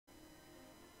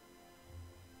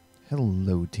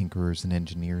Hello, tinkerers and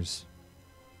engineers.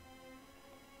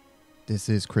 This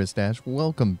is Chris Dash.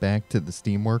 Welcome back to the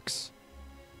SteamWorks.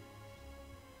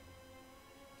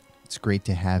 It's great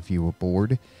to have you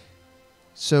aboard.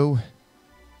 So,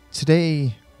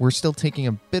 today we're still taking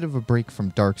a bit of a break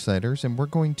from Darksiders, and we're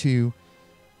going to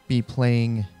be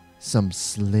playing some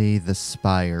Slay the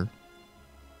Spire.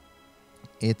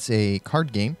 It's a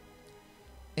card game.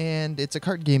 And it's a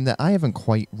card game that I haven't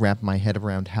quite wrapped my head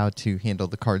around how to handle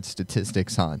the card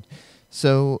statistics on.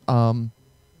 So,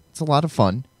 it's a lot of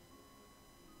fun,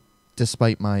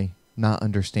 despite my not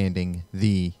understanding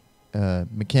the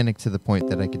mechanic to the point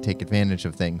that I could take advantage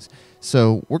of things.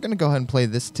 So, we're going to go ahead and play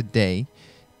this today,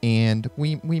 and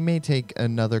we may take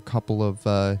another couple of,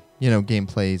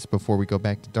 gameplays before we go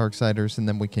back to Darksiders, and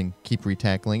then we can keep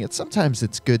retackling it. Sometimes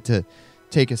it's good to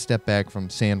take a step back from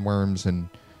sandworms and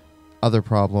other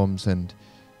problems and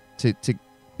to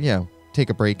take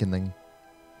a break and then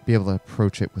be able to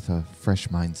approach it with a fresh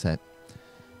mindset.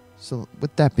 So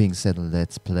with that being said,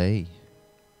 let's play.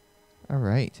 All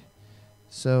right.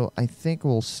 So I think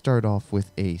we'll start off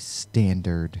with a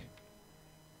standard.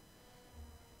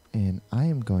 And I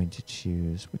am going to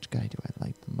choose, which guy do I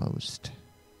like the most?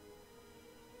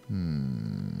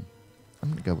 I'm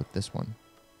going to go with this one.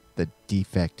 The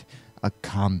Defect. A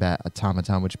combat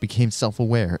automaton which became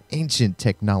self-aware. Ancient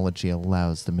technology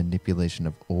allows the manipulation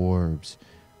of orbs.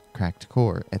 Cracked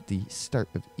core. At the start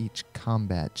of each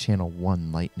combat, channel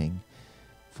 1 lightning.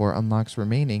 4 unlocks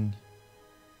remaining.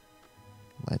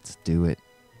 Let's do it.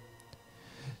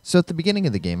 So at the beginning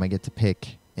of the game, I get to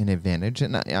pick an advantage.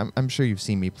 And I'm sure you've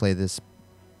seen me play this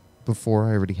before.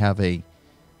 I already have a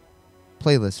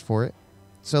playlist for it.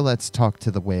 So let's talk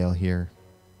to the whale here.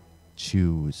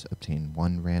 Choose. Obtain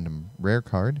 1 random rare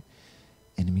card.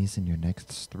 Enemies in your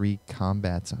next 3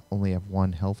 combats only have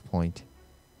 1 health point.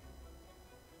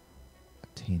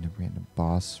 Obtain a random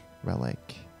boss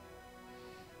relic.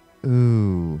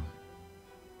 Ooh.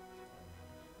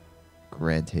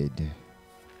 Granted.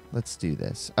 Let's do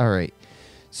this. Alright.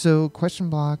 So question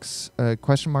marks,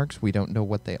 we don't know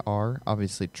what they are.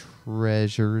 Obviously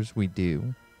treasures we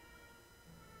do.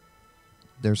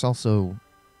 There's also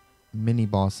mini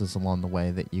bosses along the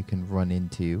way that you can run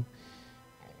into.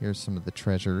 Here's some of the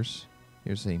treasures.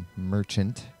 Here's a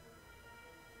merchant.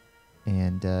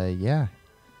 And yeah.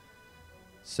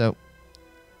 So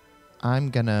I'm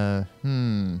gonna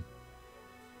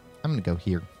go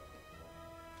here.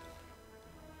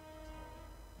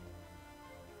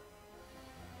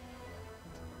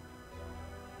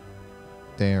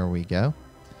 There we go.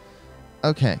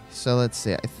 Okay, so let's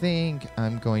see. I think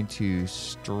I'm going to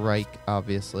strike,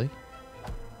 obviously.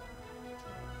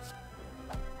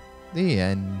 The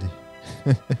end.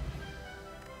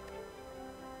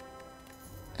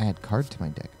 Add card to my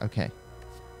deck. Okay.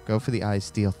 Go for the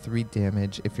eyes, deal 3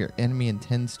 damage. If your enemy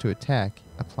intends to attack,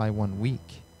 apply 1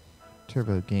 weak.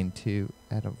 Turbo, gain 2.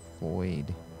 Add a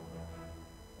void.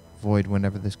 Void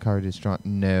whenever this card is drawn.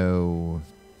 No.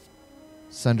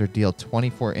 Sunder, deal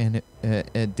 24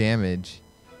 damage.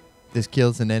 This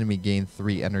kills an enemy, gain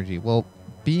 3 energy. Well,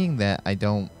 being that I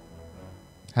don't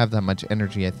have that much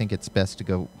energy, I think it's best to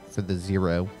go for the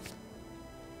 0.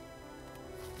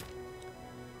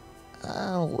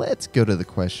 Let's go to the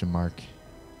question mark.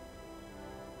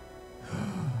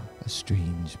 A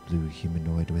strange blue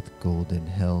humanoid with golden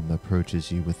helm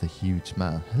approaches you with a huge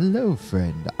smile. Hello,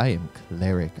 friend. I am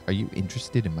Cleric. Are you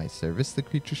interested in my service? The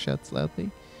creature shouts loudly.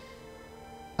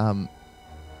 I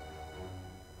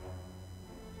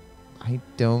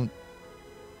don't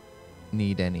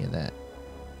need any of that.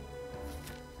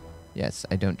 Yes,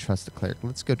 I don't trust the cleric.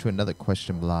 Let's go to another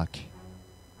question block.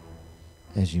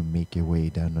 As you make your way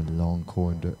down a long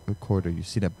corridor, you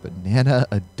see a banana,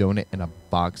 a donut, and a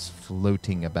box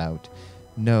floating about.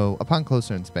 No, upon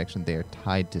closer inspection, they are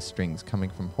tied to strings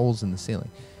coming from holes in the ceiling.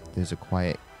 There's a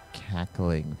quiet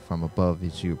cackling from above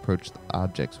as you approach the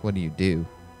objects. What do?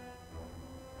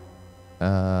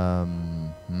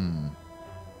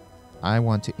 I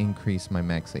want to increase my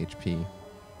max HP.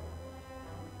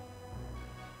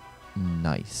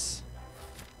 Nice.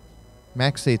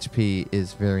 Max HP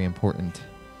is very important.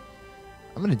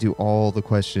 I'm going to do all the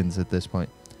questions at this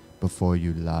point. Before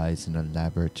you lies an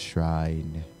elaborate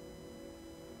shrine.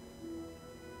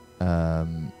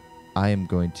 I am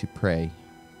going to pray.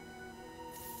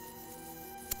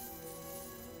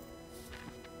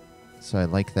 So I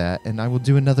like that. And I will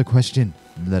do another question.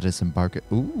 Let us embark.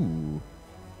 Ooh.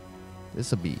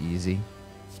 This will be easy.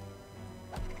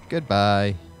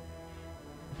 Goodbye.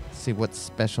 Let's see what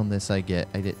specialness I get.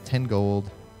 I get 10 gold.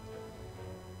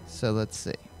 So let's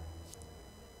see.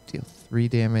 Deal 3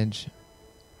 damage.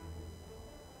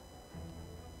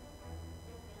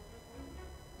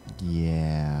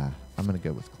 Yeah, I'm going to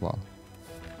go with Claw.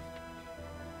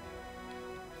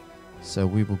 So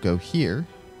we will go here.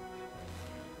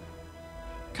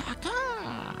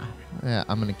 Caca! Yeah,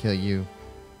 I'm going to kill you.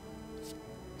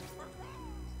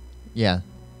 Yeah.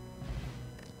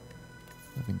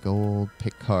 11 gold,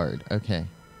 pick card. Okay.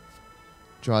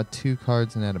 Draw 2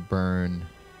 cards and add a burn.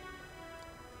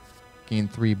 Gain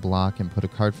 3 block and put a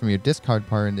card from your discard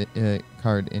card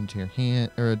into your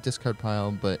hand, or a discard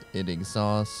pile, but it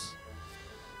exhausts.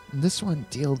 This one,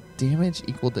 deal damage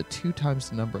equal to 2 times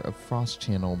the number of frost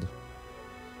channeled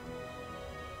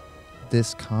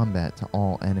this combat to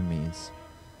all enemies.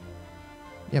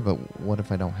 Yeah, but what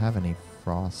if I don't have any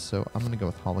frost? So I'm going to go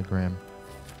with hologram.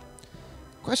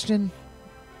 Question.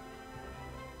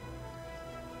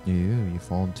 You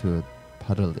fall into a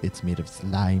puddle. It's made of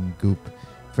slime goop.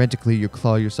 Frantically, you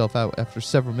claw yourself out. After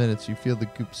several minutes, you feel the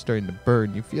goop starting to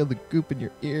burn. You feel the goop in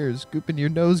your ears, goop in your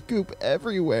nose, goop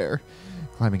everywhere.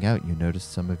 Climbing out, you notice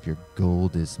some of your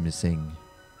gold is missing.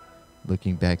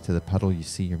 Looking back to the puddle, you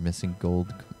see your missing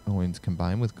gold coins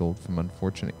combined with gold from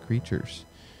unfortunate creatures.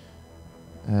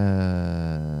 You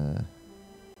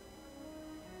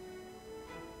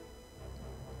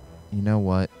know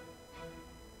what?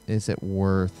 Is it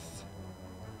worth...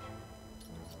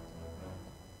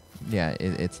 Yeah,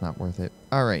 it's not worth it.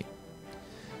 All right.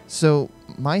 So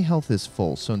my health is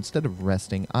full. So instead of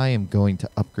resting, I am going to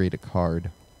upgrade a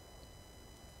card.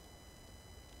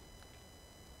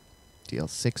 Deal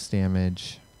 6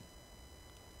 damage.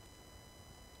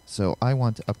 So I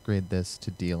want to upgrade this to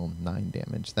deal 9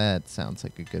 damage. That sounds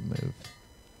like a good move.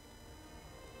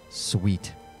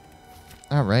 Sweet.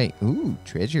 All right. Ooh,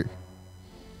 treasure.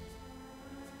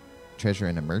 Treasure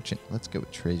and a merchant. Let's go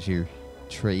with treasure.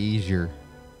 Treasure.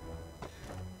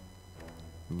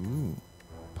 Ooh.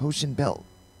 Potion belt.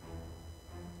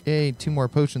 Yay, 2 more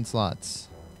potion slots.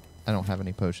 I don't have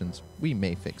any potions. We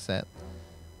may fix that.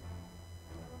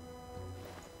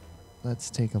 Let's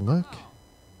take a look.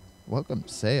 Welcome,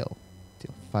 Sail.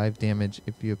 Deal 5 damage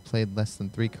if you have played less than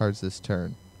 3 cards this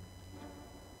turn.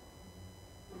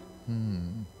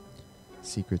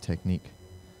 Secret technique.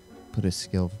 Put a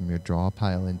skill from your draw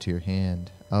pile into your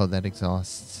hand. Oh, that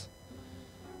exhausts.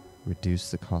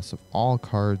 Reduce the cost of all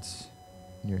cards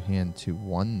in your hand to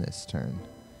 1 this turn.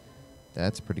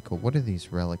 That's pretty cool. What are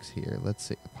these relics here? Let's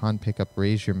see. Upon pickup,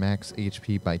 raise your max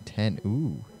HP by 10.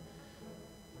 Ooh.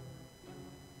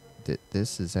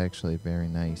 This is actually very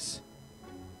nice.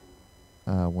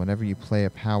 Whenever you play a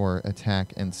power,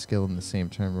 attack, and skill in the same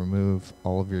turn, remove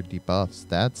all of your debuffs.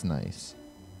 That's nice.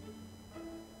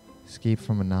 Escape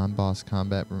from a non-boss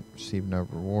combat, receive no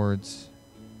rewards.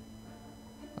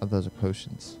 Oh, those are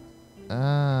potions.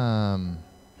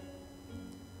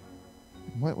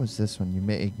 What was this one? You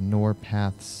may ignore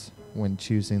paths when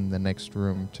choosing the next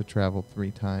room to travel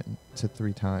 3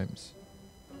 times.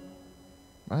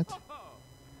 What?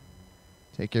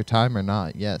 Take your time or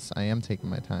not? Yes, I am taking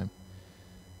my time.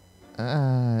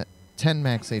 10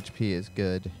 max HP is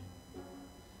good.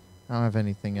 I don't have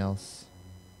anything else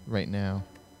right now.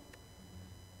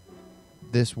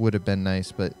 This would have been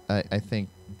nice, but I think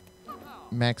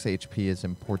max HP is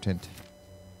important.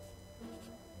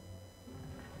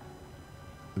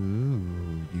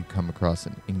 Ooh, you come across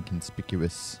an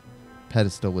inconspicuous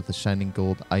pedestal with a shining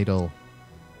gold idol.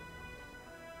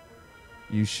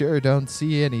 You sure don't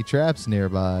see any traps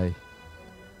nearby.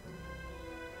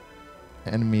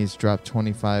 Enemies drop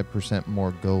 25%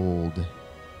 more gold.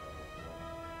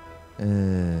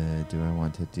 Do I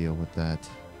want to deal with that?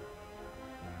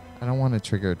 I don't want to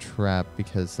trigger a trap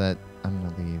because I'm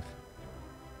going to leave.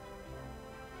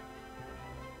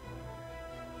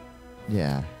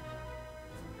 Yeah.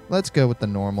 Let's go with the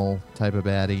normal type of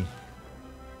baddie.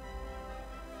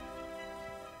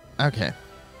 Okay.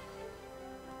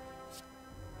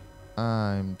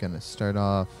 I'm going to start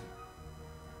off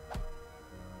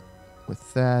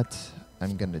with that.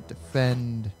 I'm going to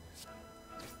defend.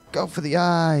 Go for the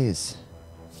eyes.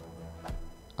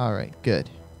 All right, good.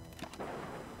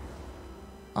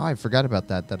 Oh, I forgot about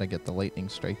that I get the lightning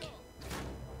strike.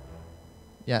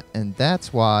 Yeah, and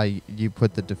that's why you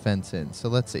put the defense in. So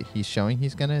let's see. He's showing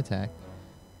he's going to attack.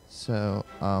 So,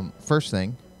 first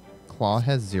thing, Claw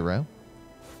has 0.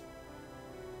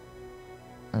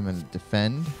 I'm going to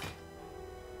defend.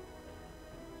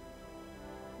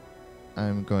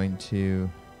 I'm going to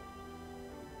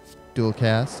dual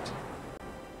cast.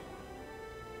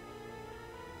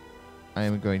 I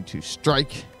am going to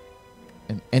strike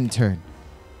and end turn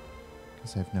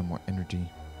because I have no more energy.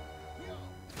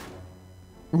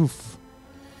 Oof.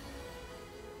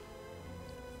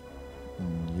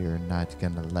 You're not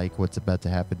gonna like what's about to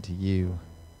happen to you.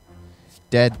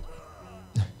 Dead.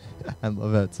 I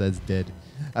love how it says dead.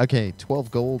 Okay,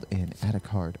 12 gold and add a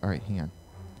card. All right, hang on.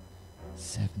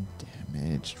 7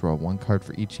 damage. Draw 1 card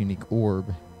for each unique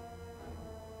orb.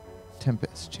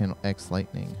 Tempest, channel X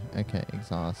lightning. Okay,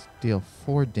 exhaust. Deal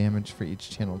 4 damage for each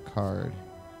channel card.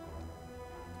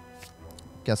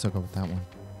 Guess I'll go with that one.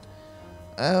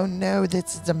 Oh no,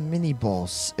 this is a mini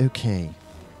boss. Okay.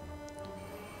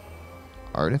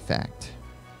 Artifact.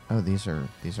 Oh, these are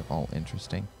all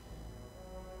interesting.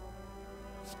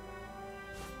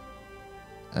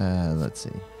 Let's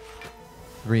see.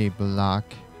 3 block.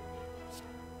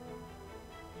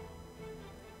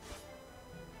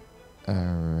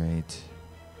 Alright.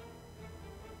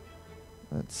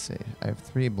 Let's see. I have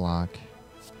 3 block.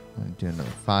 I'm going to do another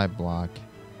 5 block.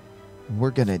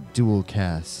 We're going to dual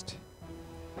cast.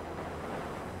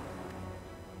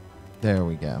 There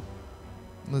we go.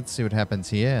 Let's see what happens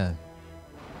here.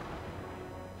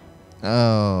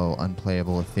 Oh,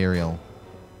 unplayable ethereal.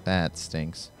 That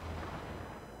stinks.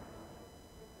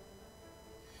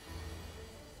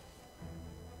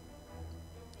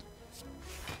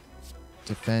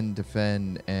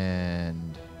 Defend,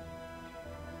 and...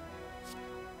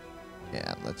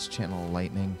 yeah, let's channel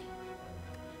lightning.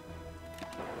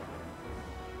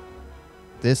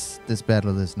 This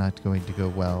battle is not going to go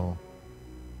well.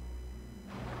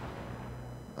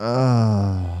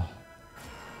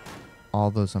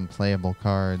 All those unplayable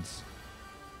cards.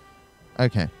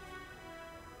 Okay.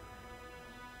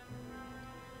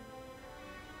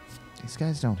 These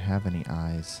guys don't have any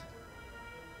eyes.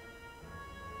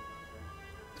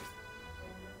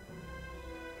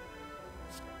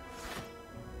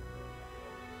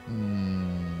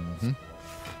 Mm-hmm.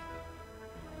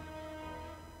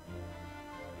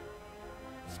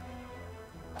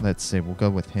 Let's see, we'll go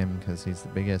with him because he's the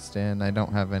biggest, and I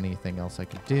don't have anything else I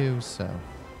could do, so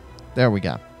there we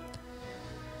go.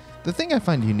 The thing I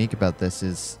find unique about this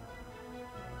is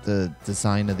the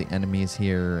design of the enemies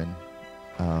here, and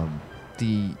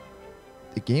the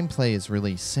gameplay is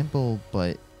really simple,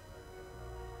 but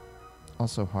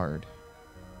also hard.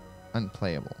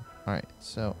 Unplayable. Alright,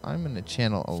 so I'm going to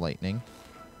channel a lightning.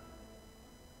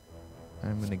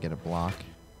 I'm going to get a block.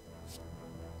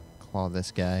 Claw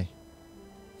this guy.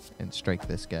 And strike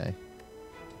this guy.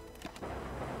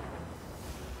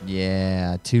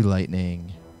 Yeah, 2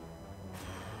 lightning.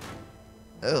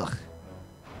 Ugh.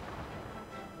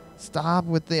 Stop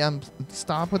with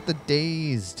the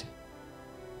dazed.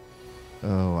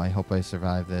 Oh, I hope I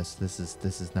survive this. This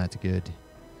is not good.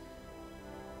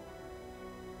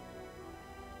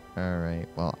 Alright,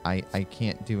 well, I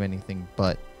can't do anything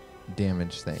but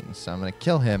damage things, so I'm going to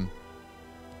kill him.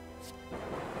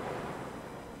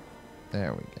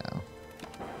 There we go.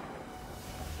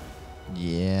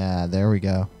 Yeah, there we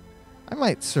go. I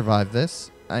might survive this.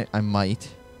 I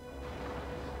might.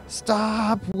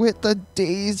 Stop with the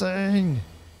dazing!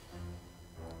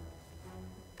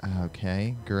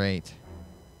 Okay, great.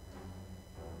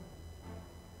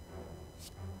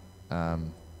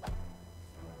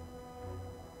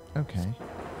 Okay.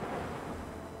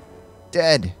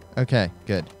 Dead! Okay,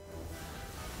 good.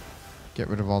 Get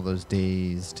rid of all those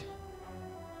dazed.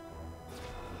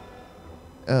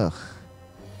 Ugh.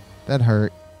 That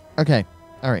hurt. Okay,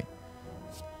 alright.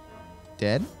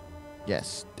 Dead?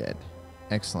 Yes, dead.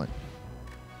 Excellent.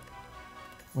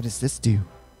 What does this do?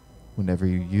 Whenever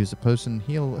you use a potion,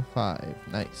 heal 5.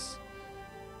 Nice.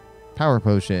 Power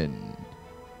potion.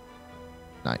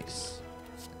 Nice.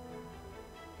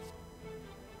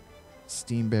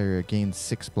 Steam barrier gains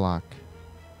 6 block.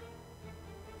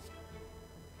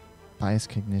 Bias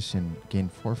cognition. Gain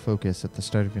 4 focus at the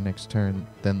start of your next turn,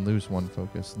 then lose 1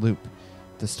 focus. Loop.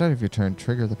 At the start of your turn,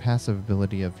 trigger the passive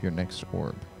ability of your next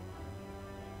orb.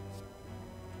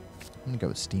 I'm going to go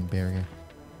with Steam Barrier.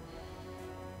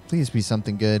 Please be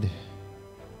something good.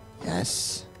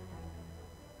 Yes.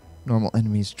 Normal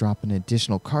enemies drop an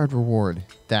additional card reward.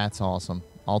 That's awesome.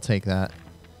 I'll take that.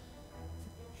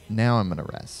 Now I'm going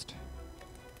to rest.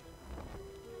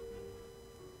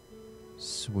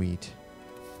 Sweet.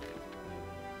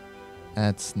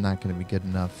 That's not going to be good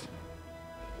enough.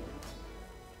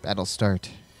 Battle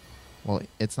start. Well,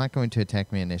 it's not going to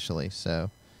attack me initially, so...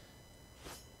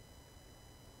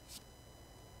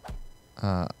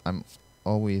 I'm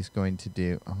always going to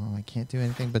do... Oh, I can't do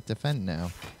anything but defend now.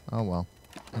 Oh, well.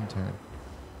 End turn.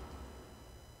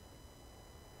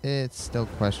 It's still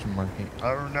question marking.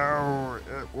 Oh, no.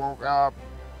 It woke up.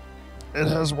 It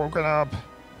has woken up.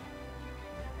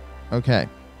 Okay.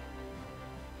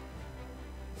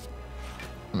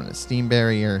 I'm going to Steam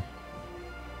Barrier.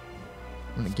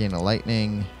 I'm going to gain a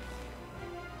lightning.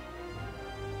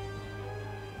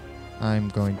 I'm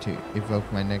going to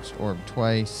evoke my next orb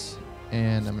twice.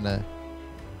 And I'm going to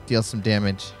deal some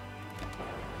damage.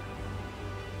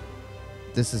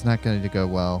 This is not going to go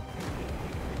well.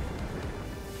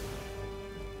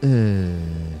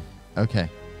 Okay.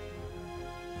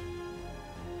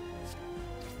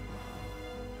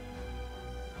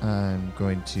 I'm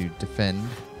going to defend.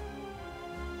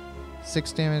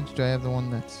 6 damage. Do I have the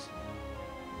one that's...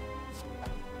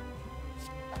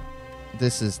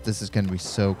 This is going to be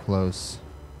so close.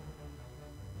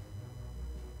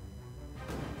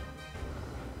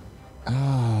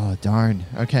 Oh, darn.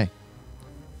 Okay.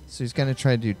 So he's going to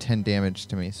try to do 10 damage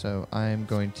to me. So I'm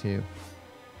going to...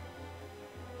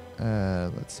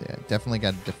 let's see. I definitely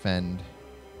got to defend.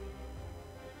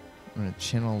 I'm going to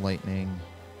channel lightning.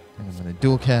 And I'm going to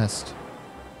dual cast.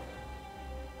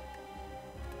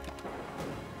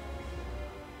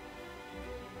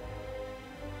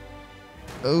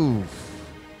 Oh.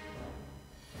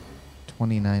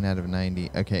 29 out of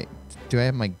 90. Okay. Do I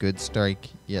have my good strike?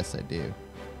 Yes, I do.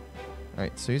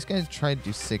 Alright, so he's going to try to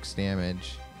do 6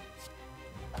 damage.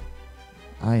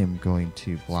 I am going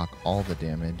to block all the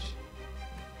damage.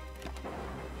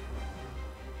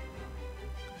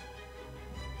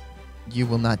 You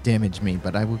will not damage me,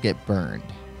 but I will get burned.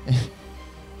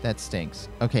 That stinks.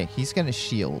 Okay, he's going to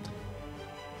shield.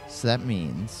 So that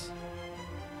means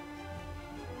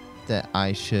that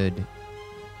I should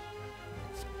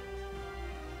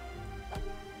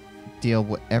deal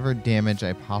whatever damage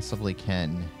I possibly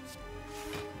can.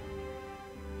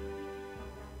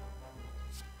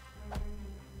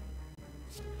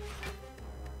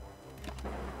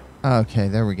 Okay,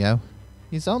 there we go.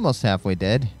 He's almost halfway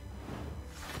dead.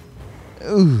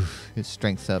 Ooh, his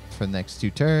strength's up for the next 2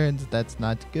 turns. That's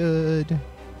not good.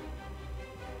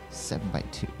 7 by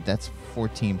 2. That's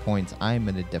 14 points. I'm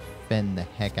going to defend the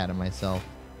heck out of myself.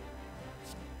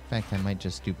 In fact, I might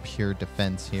just do pure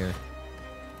defense here.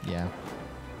 Yeah.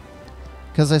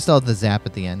 Because I still have the zap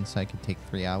at the end, so I can take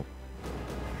 3 out.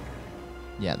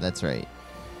 Yeah, that's right.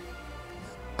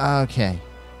 Okay.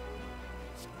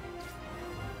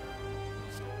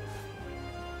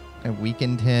 I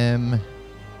weakened him.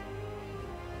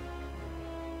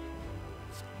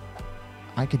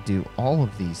 I could do all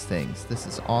of these things. This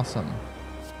is awesome.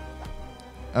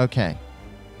 Okay.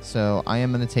 So I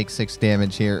am going to take 6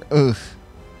 damage here. Oof.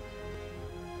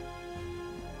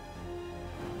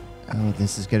 Oh,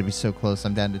 this is going to be so close.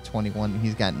 I'm down to 21.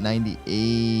 He's got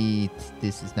 98.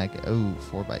 This is not good. Oh,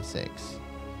 4 by 6.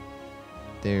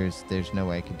 There's no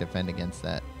way I can defend against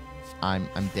that. I'm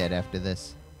dead after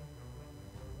this.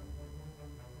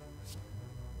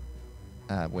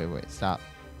 Wait, stop.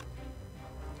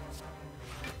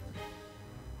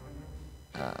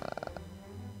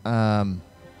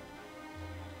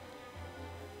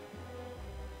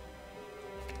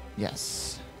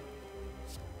 Yes.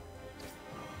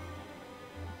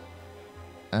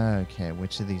 Okay,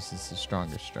 which of these is the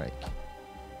stronger strike?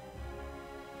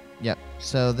 Yep,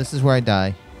 so this is where I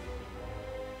die.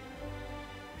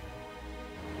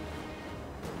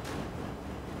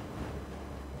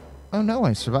 Oh no,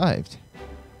 I survived.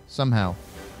 Somehow.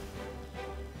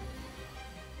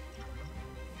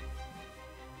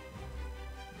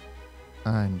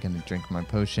 I'm gonna drink my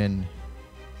potion.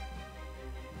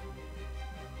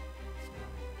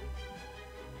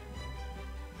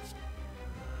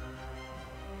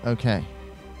 Okay.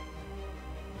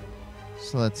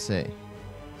 So let's see.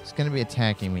 It's gonna be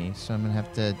attacking me, so I'm gonna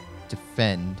have to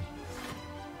defend.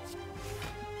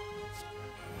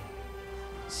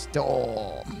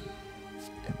 Storm.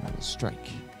 And I will strike.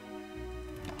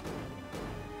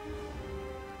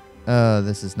 Oh,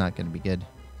 this is not gonna be good.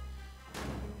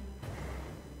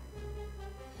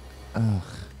 Ugh.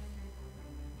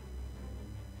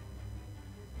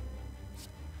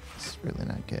 It's really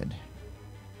not good.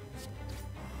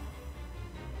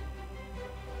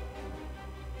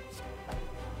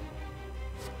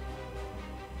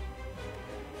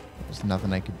 There's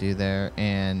nothing I could do there,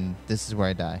 and this is where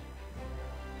I die.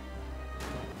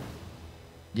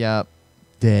 Yep.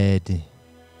 Dead.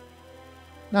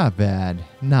 Not bad.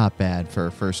 Not bad for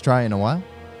a first try in a while.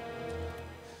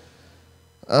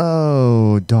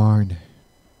 Oh, darn.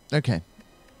 Okay.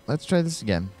 Let's try this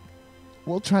again.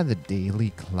 We'll try the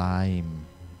daily climb.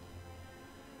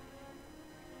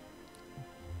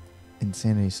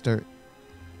 Insanity. Start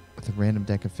with a random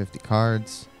deck of 50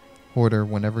 cards. Hoarder.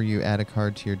 Whenever you add a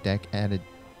card to your deck, added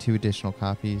 2 additional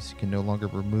copies. You can no longer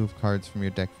remove cards from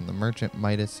your deck from the merchant.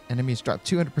 Midas. Enemies drop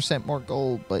 200% more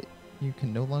gold, but you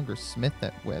can no longer smith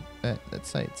at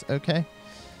sites. Okay.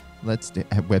 Let's do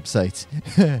at websites.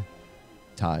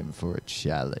 Time for a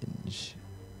challenge.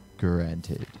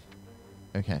 Granted.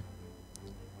 Okay.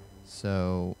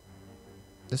 So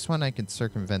This one I can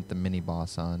circumvent the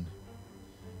mini-boss on.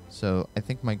 So I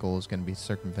think my goal is going to be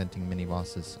circumventing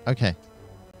mini-bosses. Okay.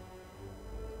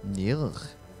 Ugh.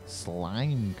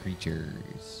 Slime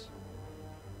creatures.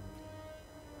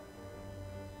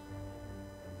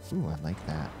 Ooh, I like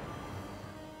that.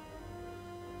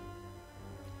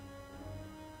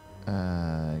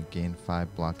 Gain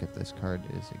 5 block if this card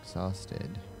is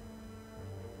exhausted.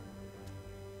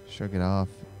 Shrug it off.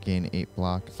 Gain 8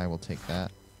 block. I will take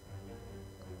that.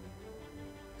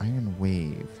 Iron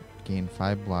Wave. Gain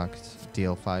 5 blocks.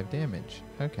 Deal 5 damage.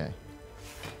 Okay.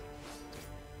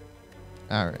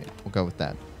 Alright, we'll go with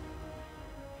that.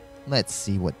 Let's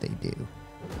see what they do.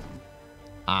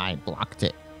 I blocked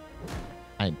it.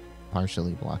 I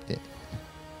partially blocked it.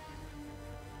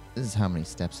 This is how many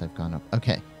steps I've gone up.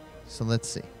 Okay, so let's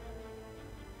see.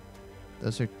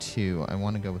 Those are 2. I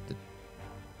want to go with the...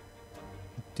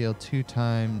 Deal 2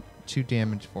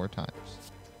 damage 4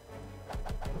 times.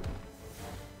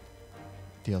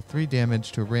 Deal 3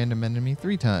 damage to a random enemy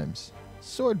 3 times.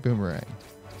 Sword Boomerang.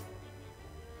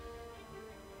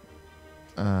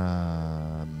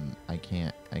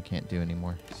 I can't do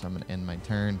anymore, so I'm gonna end my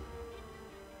turn.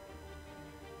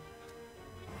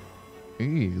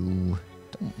 Ew,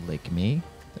 don't lick me.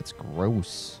 That's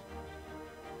gross.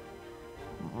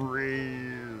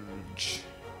 Rage.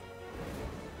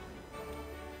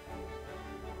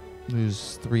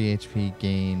 Lose 3 HP,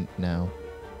 gain, no.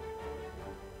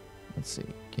 Let's see,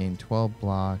 gain 12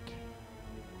 block.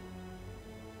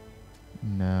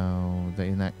 No,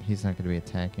 he's not going to be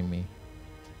attacking me.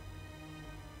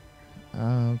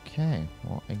 Okay,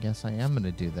 well, I guess I am going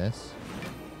to do this.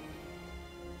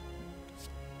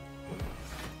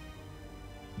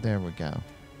 There we go.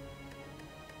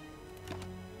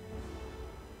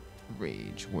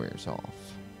 Rage wears off.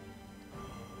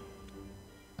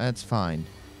 That's fine.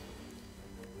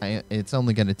 It's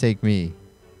only going to take me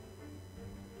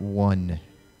 1.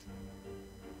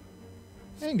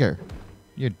 Anger.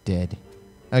 You're dead.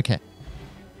 Okay.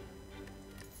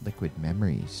 Liquid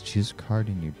Memories. Choose a card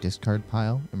in your discard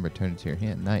pile and return it to your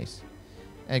hand. Nice.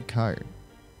 Add card.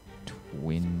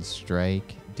 Twin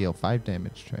Strike. Deal 5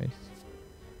 damage twice.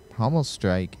 Pommel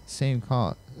Strike. Same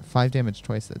cost. 5 damage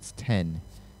twice. That's 10.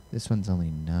 This one's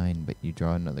only 9, but you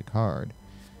draw another card.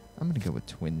 I'm going to go with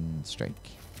Twin Strike.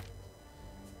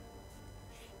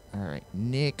 Alright,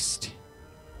 next.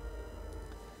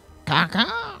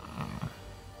 Caca!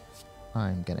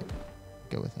 I'm going to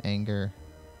go with Anger.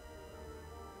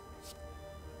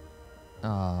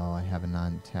 Oh, I have a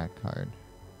non-attack card.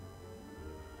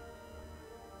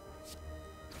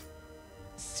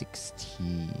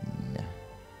 16.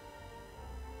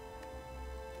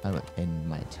 I will end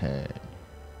my turn.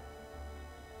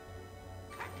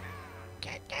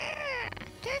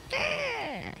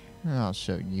 I'll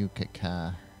show you,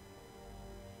 Kaka.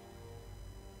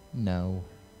 No.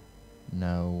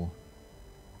 No.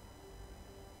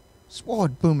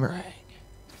 Sword Boomerang.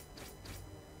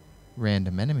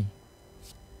 Random enemy.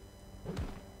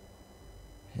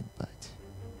 Headbutt.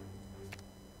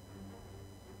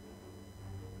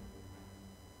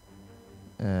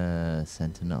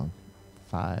 Sentinel.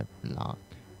 5 block.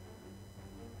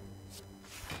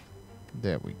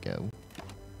 There we go.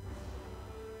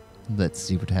 Let's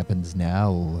see what happens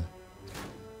now.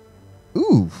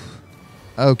 Ooh.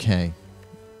 Okay.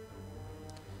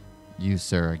 You,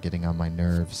 sir, are getting on my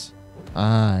nerves.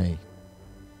 Okay,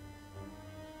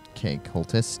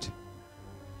 cultist.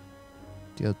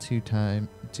 Deal 2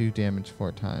 damage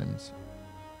 4 times.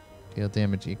 Deal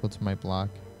damage equal to my block.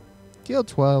 Deal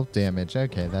 12 damage.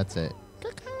 Okay, that's it.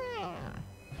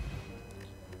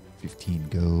 15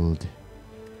 gold.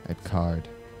 Add card.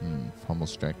 Pommel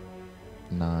Strike.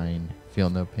 9. Feel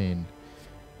no pain.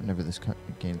 Whenever this card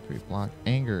gain 3 block.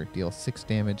 Anger. Deal 6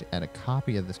 damage. Add a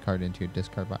copy of this card into your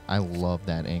discard box. I love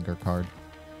that Anger card.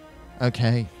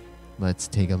 Okay. Let's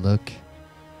take a look.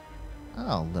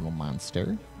 Oh, little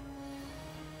monster.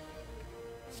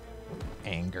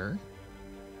 Anger.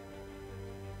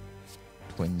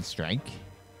 Twin Strike.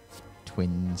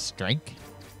 Twin Strike.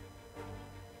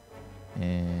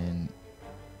 And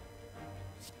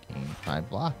gain 5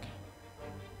 block.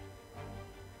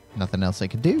 Nothing else I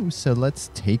can do, so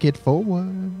let's take it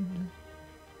forward.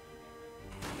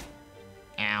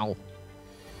 Ow.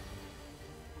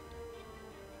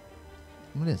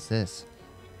 What is this?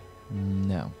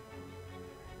 No.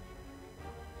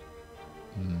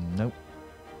 Nope.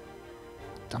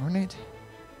 Darn it.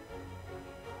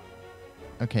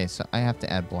 Okay, so I have to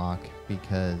add block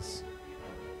because...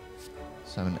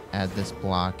 So I'm going to add this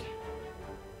block.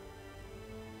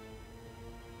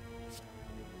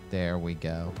 There we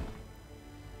go.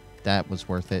 That was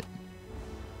worth it.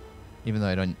 Even though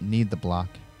I don't need the block.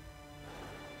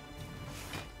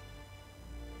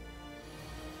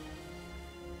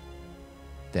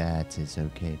 That is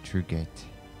okay. True grit.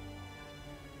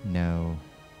 No.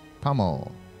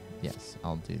 Pummel. Yes,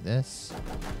 I'll do this.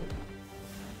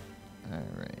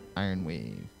 Alright. Iron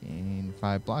Wave. Gain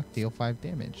 5 block. Deal 5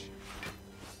 damage.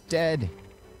 Dead.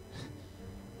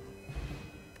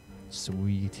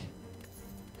 Sweet.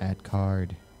 Add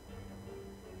card.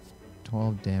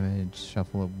 12 damage.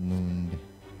 Shuffle a wound.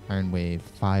 Iron Wave.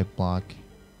 5 block.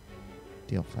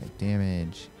 Deal 5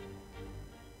 damage.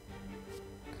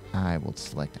 I will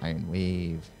select Iron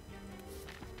Wave.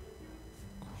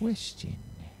 Question.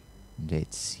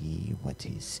 Let's see what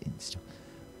is in store.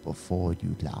 Before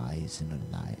you lies an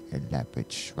elaborate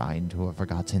shrine to a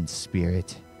forgotten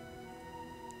spirit.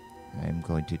 I'm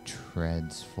going to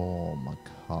transform a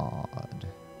card.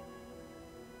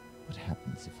 What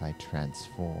happens if I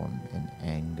transform in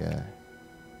anger?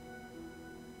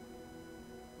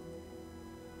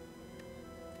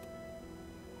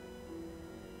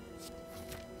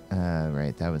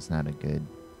 Right, that was not a good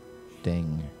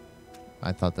thing.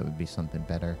 I thought that would be something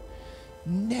better.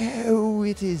 No,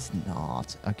 it is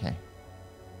not. Okay.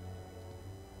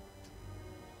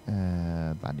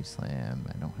 Body slam.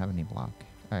 I don't have any block.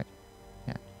 Alright.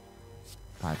 Yeah.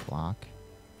 5 block.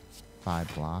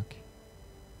 5 block.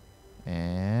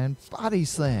 And body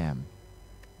slam.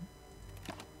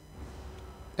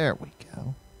 There we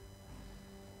go.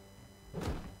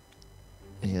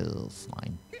 Ew,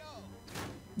 slime.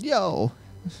 Yo!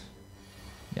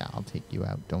 Yeah, I'll take you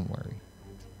out. Don't worry.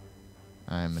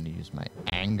 I'm going to use my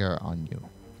anger on you.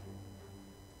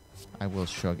 I will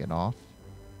shrug it off.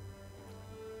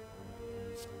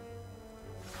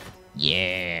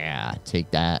 Yeah!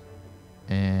 Take that.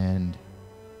 And...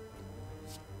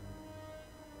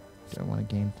 do I want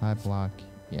to gain 5 block?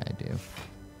 Yeah, I do.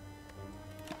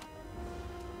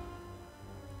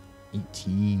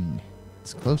 18.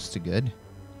 It's close to good.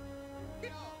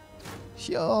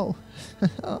 Yo!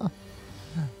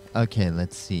 Okay,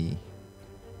 let's see.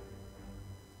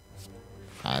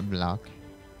 5 block.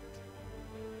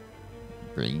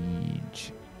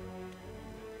 Rage.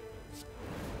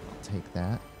 I'll take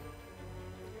that.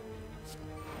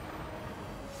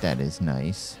 That is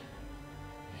nice.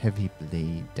 Heavy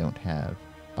blade, don't have.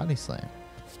 Body slam.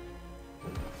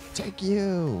 Take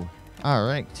you!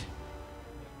 Alright.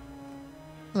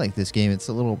 I like this game. It's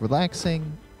a little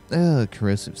relaxing. Ugh,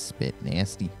 corrosive spit.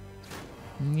 Nasty.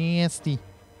 Nasty.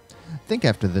 I think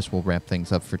after this we'll wrap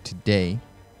things up for today.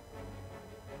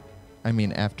 I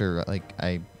mean, after, like,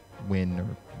 I win or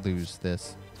lose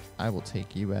this, I will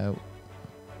take you out.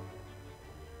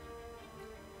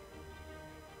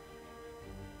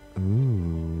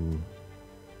 Ooh.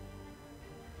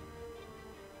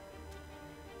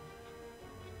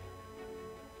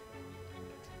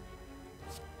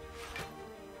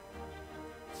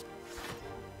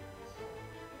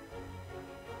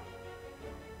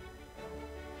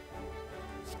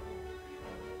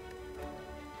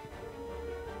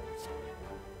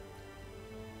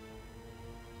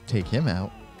 Take him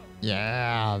out.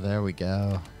 Yeah, there we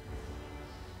go.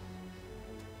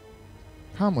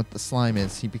 Problem with the slime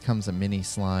is he becomes a mini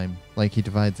slime. Like, he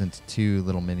divides into 2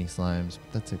 little mini slimes,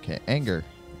 but that's okay. Anger.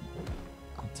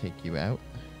 I'll take you out.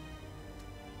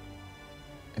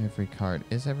 Every card.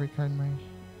 Is every card mine?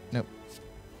 Nope.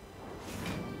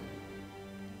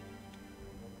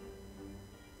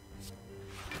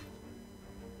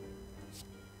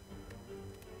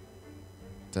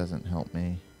 Doesn't help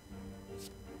me.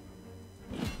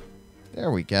 There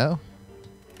we go.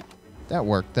 That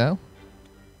worked, though.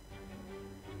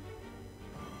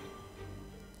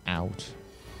 Ouch.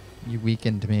 You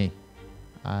weakened me.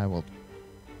 I will...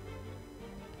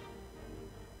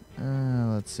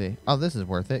 let's see. Oh, this is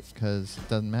worth it, because it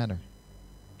doesn't matter.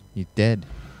 You dead.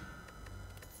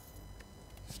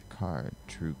 Card.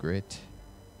 True Grit.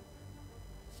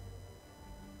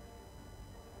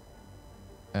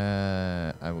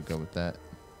 I will go with that.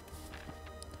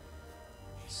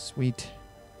 Sweet.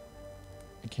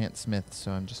 I can't smith,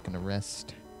 so I'm just going to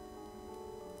rest.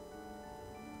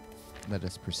 Let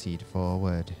us proceed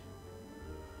forward.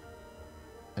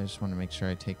 I just want to make sure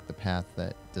I take the path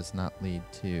that does not lead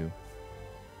to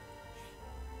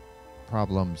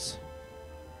problems.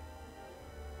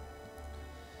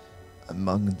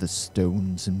 Among the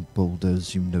stones and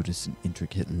boulders, you notice an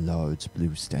intricate large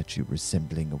blue statue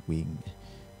resembling a wing.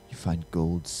 You find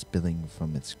gold spilling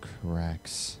from its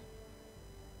cracks.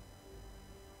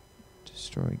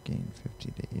 Destroy, gain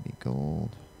 50 to 80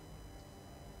 gold.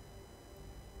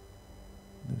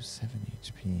 Lose 7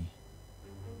 HP.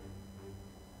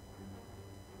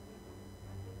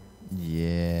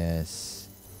 Yes.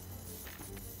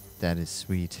 That is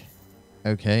sweet.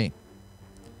 Okay.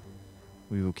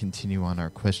 We will continue on our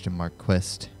question mark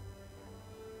quest.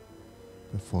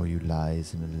 Before you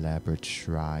lies an elaborate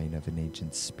shrine of an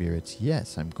ancient spirit.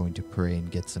 Yes, I'm going to pray and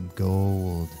get some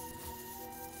gold.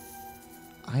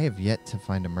 I have yet to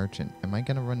find a merchant. Am I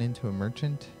going to run into a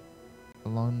merchant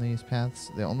along these paths?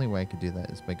 The only way I could do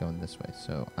that is by going this way.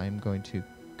 So I'm going to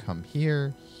come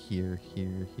here, here,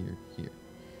 here, here, here.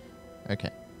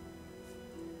 Okay.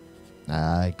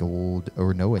 Gold.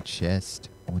 Or no, a chest.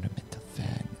 Ornamental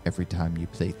fan. Every time you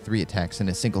play 3 attacks in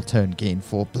a single turn, gain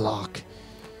 4 block.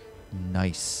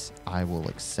 Nice. I will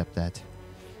accept that.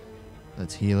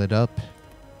 Let's heal it up.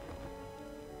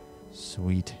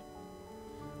 Sweet.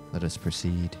 Let us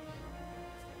proceed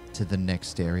to the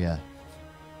next area.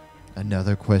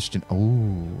 Another question.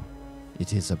 Oh,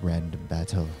 it is a random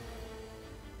battle.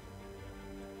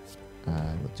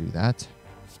 I will do that.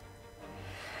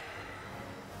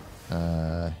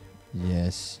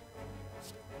 Yes.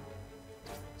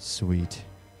 Sweet.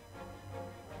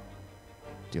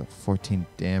 Deal 14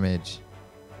 damage.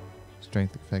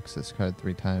 Strength affects this card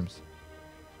 3 times.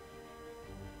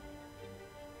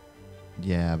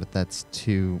 Yeah, but that's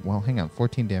 2. Well, hang on.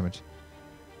 14 damage.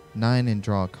 9 and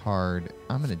draw a card.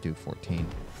 I'm going to do 14.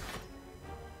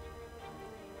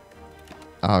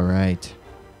 All right.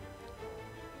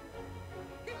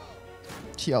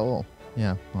 Yo.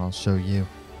 Yeah, I'll show you.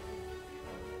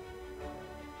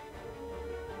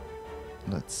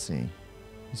 Let's see.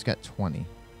 He's got 20.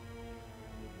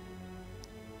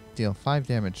 Deal 5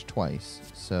 damage twice.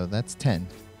 So that's 10.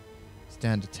 It's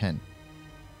down to 10.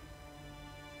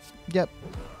 Yep.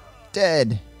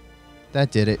 Dead.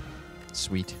 That did it.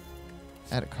 Sweet.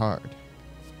 Add a card.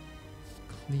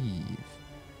 Cleave.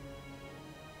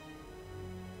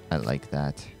 I like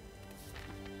that.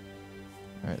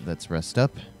 Alright, let's rest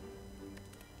up.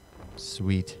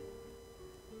 Sweet.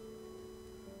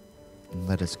 And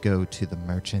let us go to the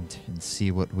merchant and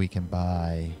see what we can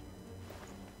buy.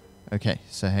 Okay,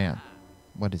 so hang on.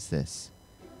 What is this?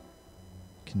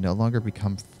 Can no longer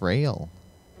become frail.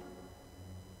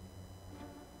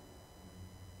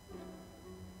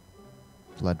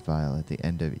 Blood vial at the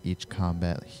end of each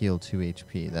combat. Heal 2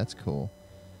 HP. That's cool.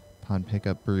 Upon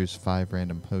pickup, brews 5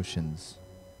 random potions.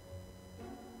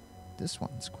 This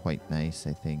one's quite nice,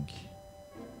 I think.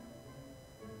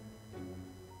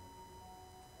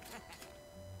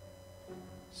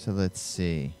 So let's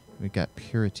see. We got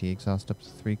Purity. Exhaust up to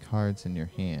 3 cards in your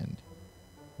hand.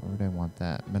 Where would I want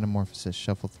that? Metamorphosis.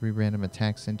 Shuffle 3 random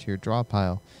attacks into your draw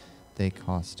pile. They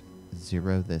cost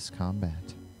 0 this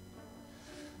combat.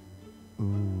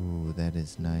 Ooh, that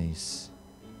is nice.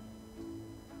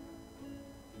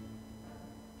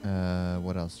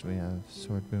 What else do we have?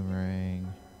 Sword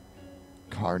Boomerang.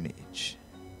 Carnage.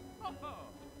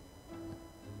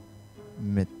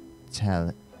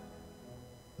 Metallis.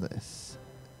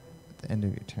 At the end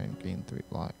of your turn, gain 3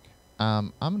 block.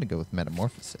 I'm gonna go with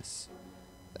Metamorphosis.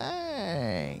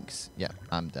 Thanks. Yeah,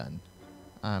 I'm done.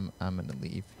 I'm gonna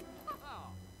leave.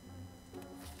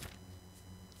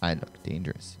 I look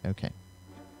dangerous. Okay.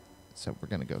 So we're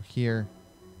gonna go here.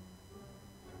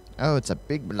 Oh, it's a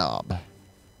big blob.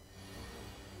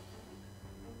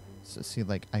 So see,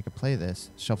 like, I could play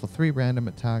this. Shuffle 3 random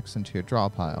attacks into your draw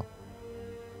pile.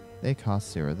 They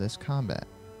cost 0 this combat.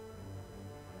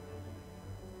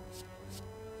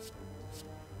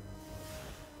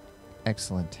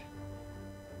 Excellent.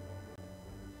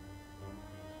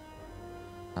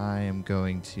 I am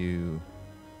going to...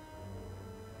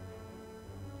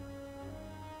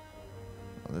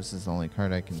 Well, this is the only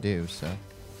card I can do, so...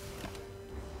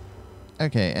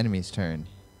 Okay, enemy's turn.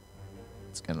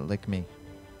 It's gonna lick me.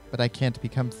 But I can't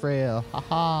become frail.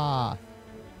 Haha!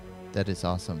 That is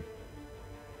awesome.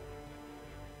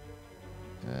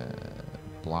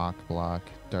 Block,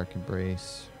 Dark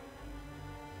Embrace.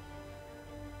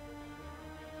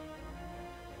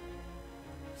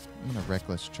 I'm gonna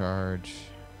Reckless Charge.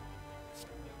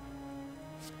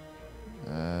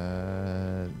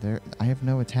 I have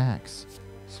no attacks.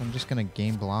 So I'm just gonna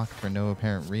game block for no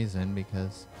apparent reason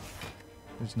because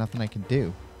there's nothing I can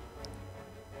do.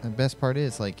 The best part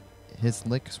is, like, his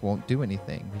licks won't do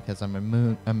anything because I'm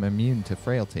immune to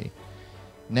frailty.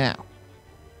 Now,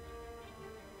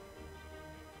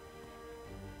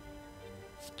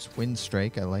 Twin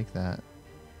Strike, I like that.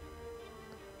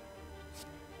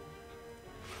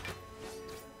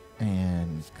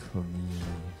 And Cleave.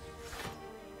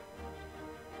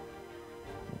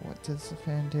 What does the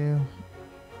fan do?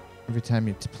 Every time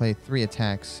you play 3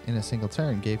 attacks in a single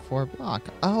turn, gave 4 block.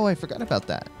 Oh, I forgot about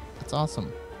that. That's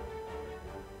awesome.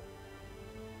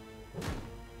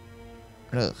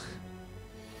 Ugh.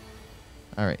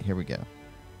 Alright, here we go.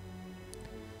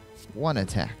 1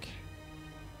 attack.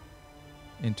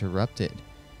 Interrupted.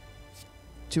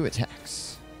 2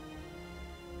 attacks.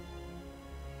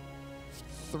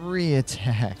 3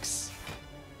 attacks.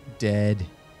 Dead.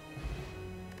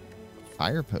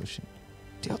 Fire potion.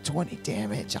 Deal 20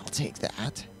 damage. I'll take that.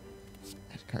 Add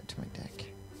a card to my deck.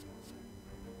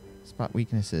 Spot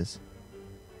weaknesses.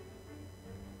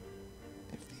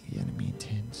 If the enemy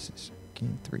intends to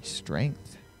gain 3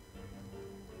 strength.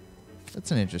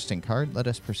 That's an interesting card. Let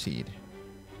us proceed.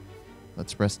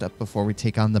 Let's rest up before we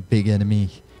take on the big enemy.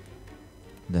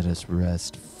 Let us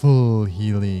rest. Full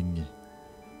healing.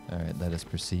 Alright, let us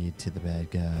proceed to the bad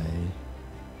guy.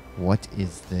 What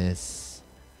is this?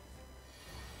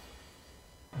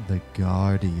 The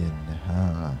Guardian,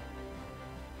 huh?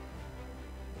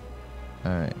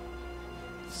 Alright.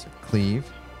 So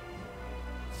cleave.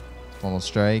 Normal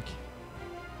strike.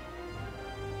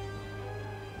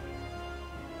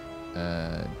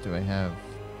 Do I have...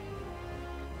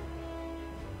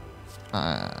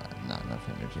 not enough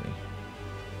energy.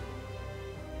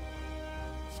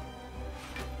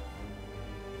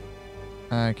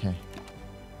 Okay.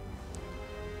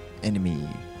 Enemy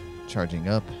charging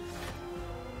up.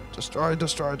 Destroy,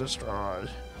 destroy, destroy.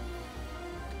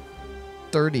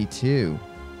 32.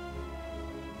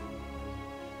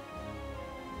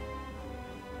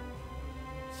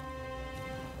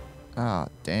 Ah,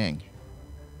 dang.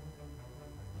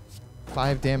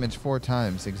 5 damage 4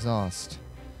 times. Exhaust.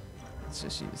 Let's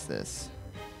just use this.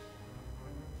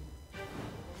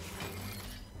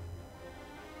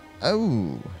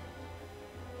 Oh.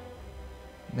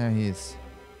 Now he's...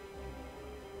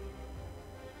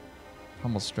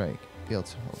 Pummel strike.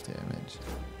 Deals full damage.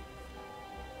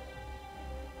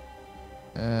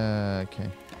 Okay.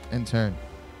 In turn.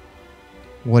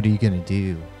 What are you gonna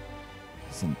do?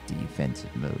 He's in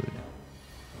defensive mode.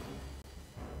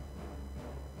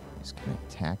 He's gonna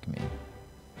attack me.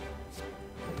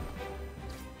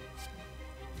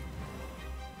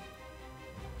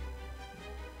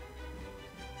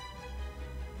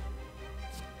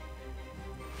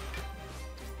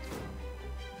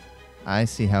 I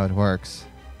see how it works.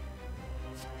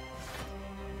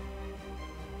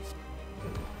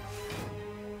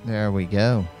 There we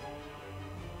go.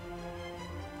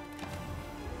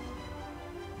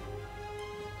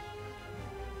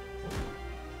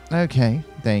 Okay,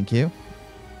 thank you.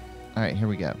 All right, here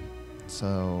we go.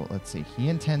 So let's see. He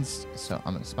intends... So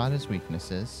I'm going to spot his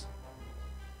weaknesses.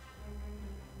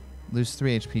 Lose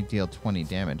 3 HP, deal 20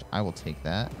 damage. I will take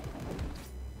that.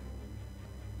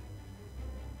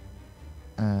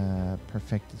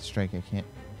 Perfected strike I can't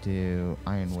do.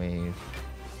 Iron wave.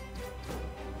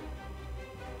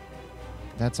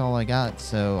 That's all I got,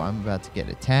 so I'm about to get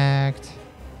attacked.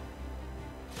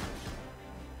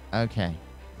 Okay.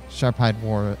 Sharp Hide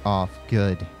wore off.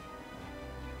 Good.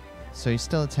 So he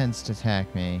still intends to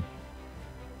attack me.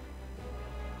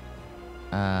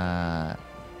 I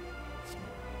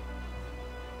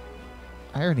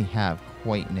already have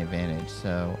quite an advantage,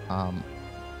 so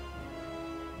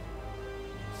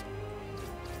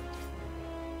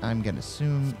I'm gonna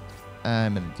assume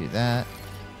I'm gonna do that.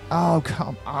 Oh,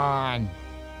 come on.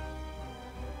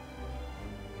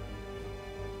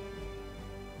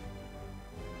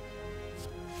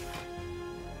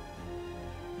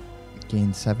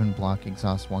 Gain 7 block,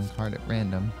 exhaust 1 card at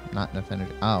random. Not enough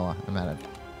energy. Oh, I'm out of...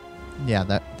 Yeah,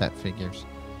 that figures.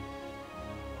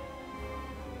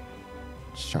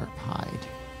 Sharp Hide.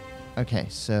 Okay,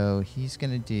 so he's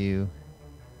gonna do...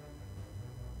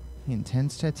 He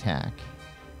intends to attack.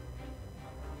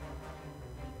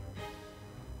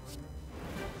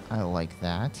 I like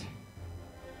that.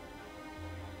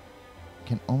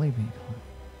 Can only be...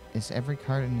 Is every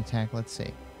card an attack? Let's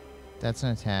see. That's an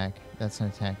attack. That's an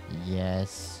attack.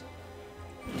 Yes.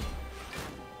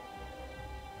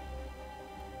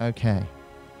 Okay.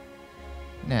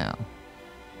 Now.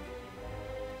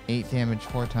 8 damage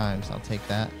 4 times. I'll take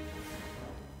that.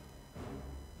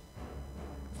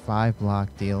 5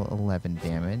 block, deal 11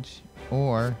 damage.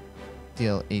 Or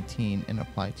deal 18 and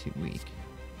apply 2 weak.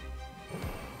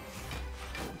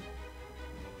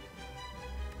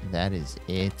 That is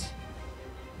it.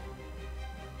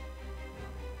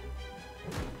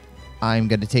 I'm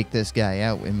going to take this guy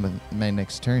out in my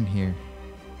next turn here.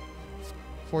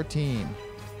 14.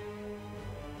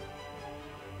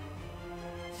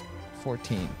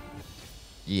 14.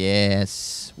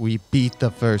 Yes. We beat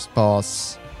the first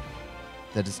boss.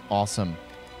 That is awesome.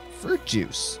 Fruit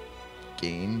juice.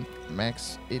 Gain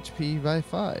max HP by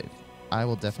 5. I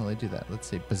will definitely do that. Let's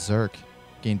say Berserk.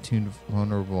 Gain 2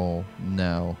 vulnerable.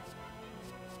 No.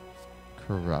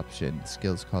 Corruption.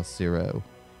 Skills cost 0.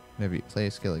 Whenever you play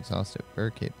a skill exhausted,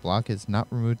 barricade block is not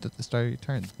removed at the start of your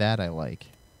turn. That I like.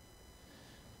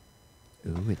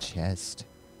 Ooh, a chest.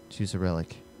 Choose a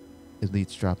relic.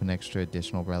 Elites drop an extra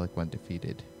additional relic when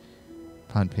defeated.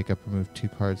 Upon pickup, remove 2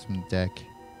 cards from the deck.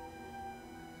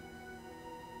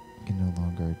 You can no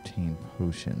longer obtain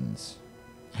potions.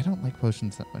 I don't like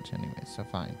potions that much anyway, so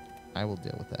fine. I will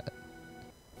deal with that.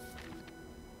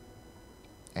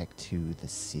 Act 2, the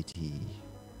city.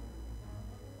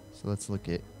 So let's look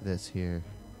at this here.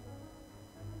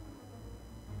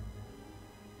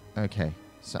 Okay,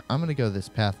 so I'm going to go this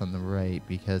path on the right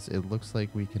because it looks like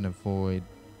we can avoid...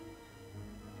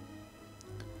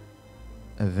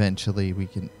 Eventually we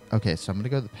can... Okay, so I'm going to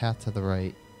go the path to the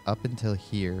right up until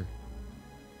here.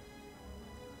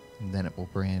 And then it will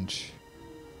branch.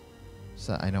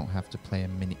 So I don't have to play a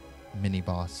mini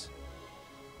boss.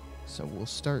 So we'll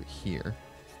start here.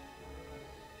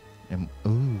 And oh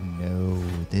no,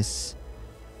 this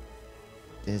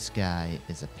guy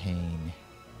is a pain.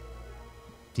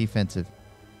 Defensive.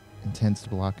 Intends to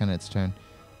block on its turn.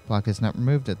 Block is not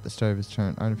removed at the start of his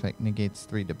turn. Artifact negates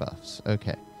 3 debuffs.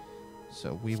 Okay.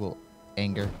 So we will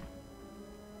anger.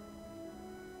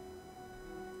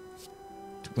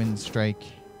 Twin strike.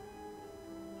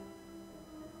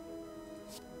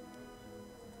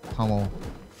 Pummel.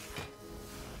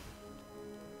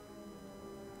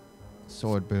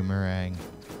 Sword boomerang.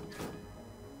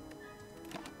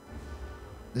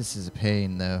 This is a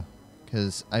pain though,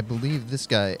 because I believe this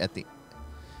guy at the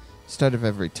start of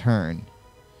every turn,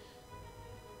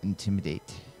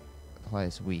 intimidate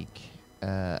applies weak.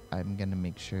 I'm gonna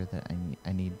make sure that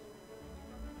I need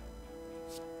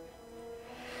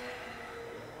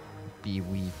be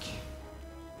weak.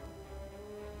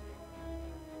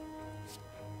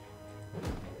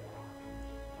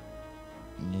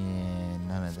 Yeah,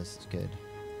 none of this is good.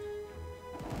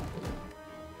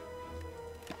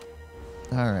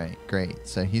 Alright, great.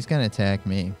 So he's gonna attack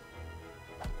me.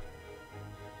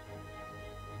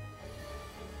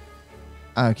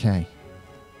 Okay.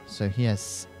 So he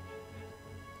has...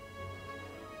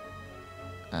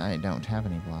 I don't have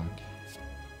any block.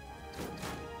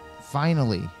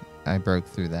 Finally, I broke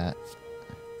through that.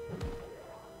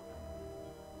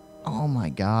 Oh my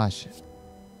gosh.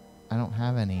 I don't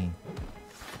have any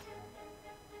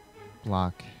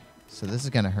block. So this is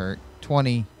going to hurt.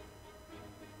 20.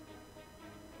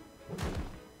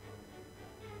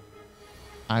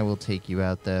 I will take you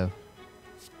out, though.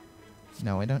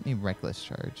 No, I don't need Reckless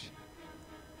Charge.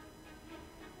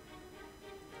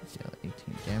 Deal 18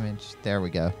 damage. There we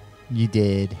go. You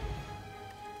did.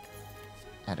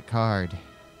 Add a card.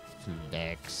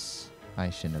 Flex. I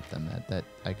shouldn't have done that. That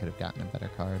I could have gotten a better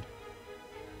card.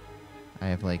 I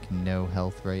have like no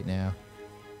health right now.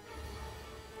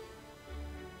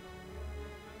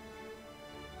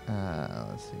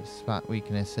 Let's see. Spot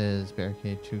weaknesses.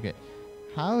 Barricade. True.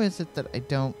 How is it that I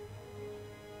don't...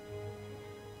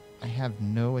 I have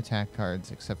no attack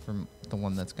cards except for the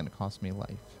one that's going to cost me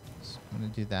life. So I'm going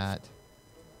to do that.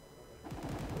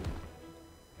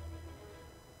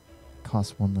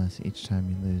 Cost 1 less each time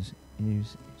you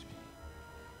use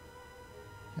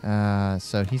HP.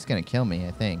 So he's going to kill me,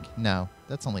 I think. No,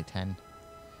 that's only 10.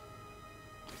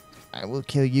 I will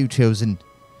kill you, Chosen.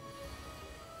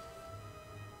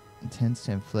 Intends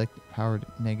to inflict powered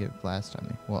negative blast on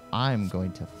me. Well, I'm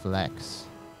going to flex.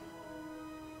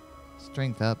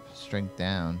 Strength up, strength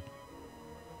down.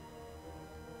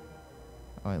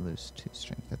 Oh, I lose 2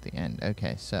 strength at the end.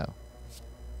 Okay, so.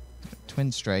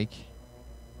 Twin strike.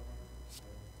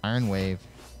 Iron wave.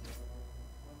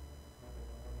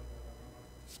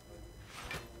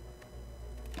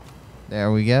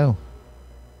 There we go.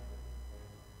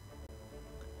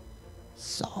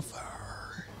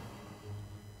 Suffer.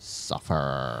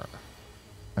 Suffer.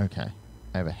 Okay.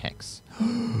 I have a hex.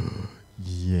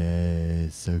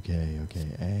 Yes. Okay.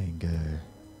 Okay. Anger.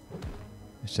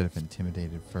 I should have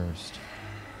intimidated first.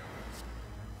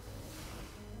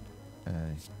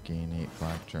 Gain 8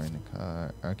 block during the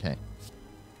car. Okay.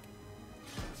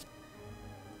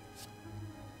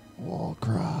 War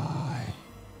cry.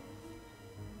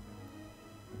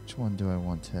 Which one do I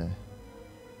want to...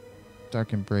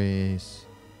 Dark Embrace.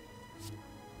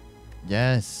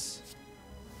 Yes.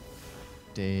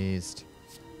 Dazed.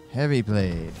 Heavy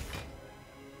Blade.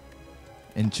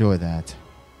 Enjoy that.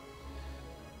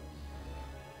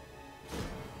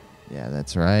 Yeah,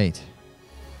 that's right.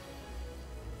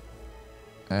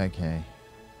 Okay.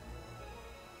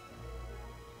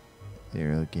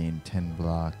 Zero gain 10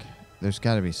 block. There's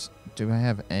got to be... Do I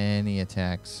have any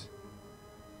attacks?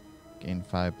 Gain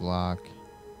 5 block.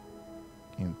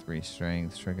 Gain 3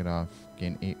 strength, shrug it off,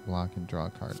 gain 8 block and draw a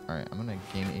card. Alright, I'm gonna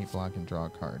gain 8 block and draw a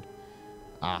card.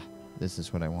 Ah, this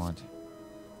is what I want.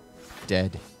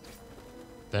 Dead.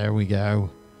 There we go.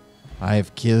 I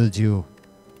have killed you.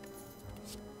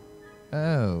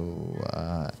 Oh,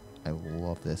 I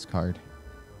love this card.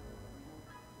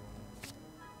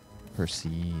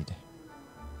 Proceed.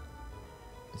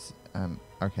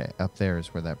 Okay, up there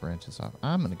is where that branches off.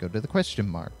 I'm gonna go to the question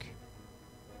mark.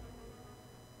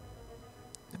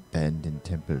 Bend and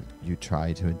temper you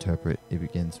try to interpret. It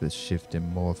begins with shift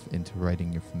and morph into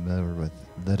writing you're familiar with.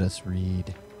 Let us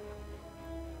read.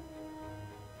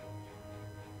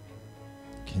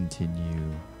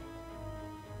 Continue.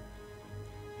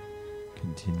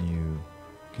 Continue.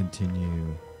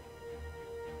 Continue.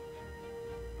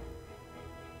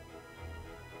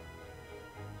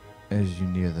 As you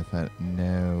near the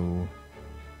no.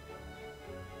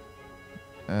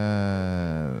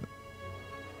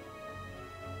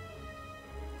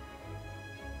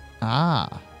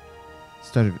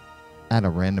 Started add a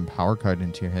random power card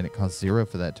into your hand. It costs 0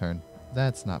 for that turn.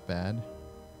 That's not bad.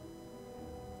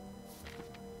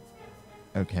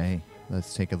 Okay,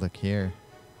 let's take a look here.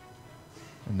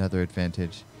 Another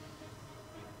advantage.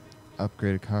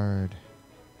 Upgrade a card.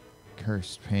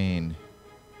 Cursed Pain.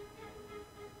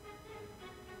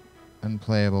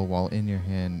 Unplayable while in your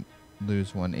hand.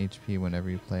 Lose 1 HP whenever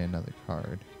you play another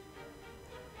card.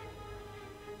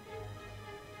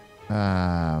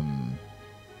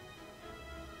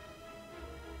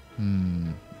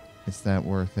 Is that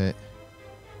worth it?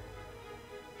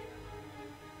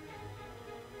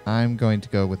 I'm going to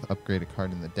go with upgrade a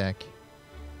card in the deck.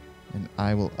 And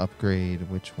I will upgrade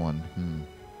which one?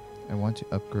 I want to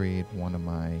upgrade one of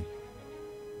my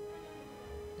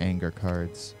anger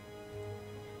cards.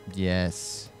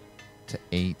 Yes. To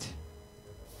 8.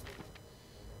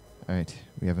 Alright,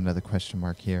 we have another question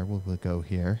mark here. We'll go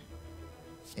here.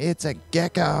 It's a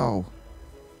gecko!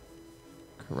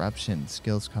 Corruption.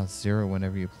 Skills cost 0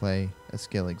 whenever you play a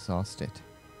skill exhausted.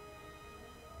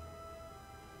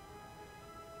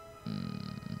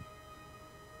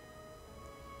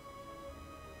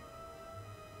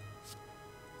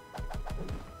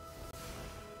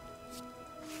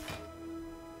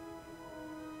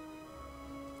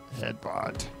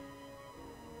 Headbutt.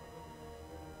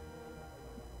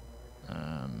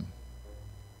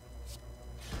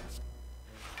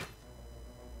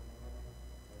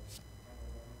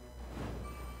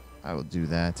 I will do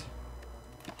that.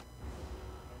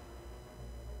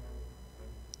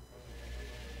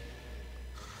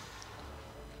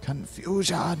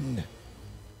 Confusion.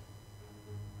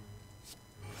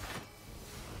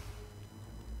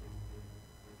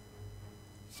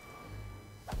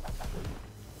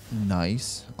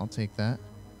 Nice. I'll take that.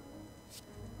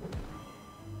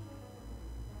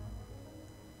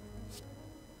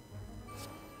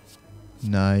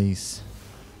 Nice.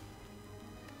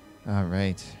 All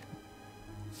right.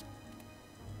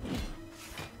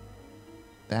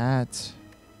 That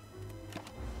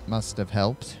must have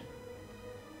helped.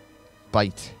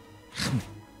 Bite.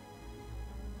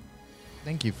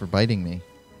 Thank you for biting me.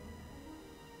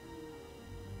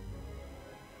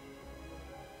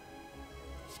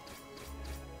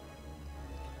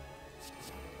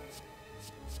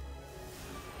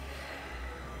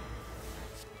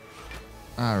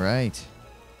 All right.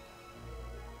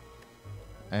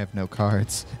 I have no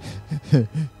cards.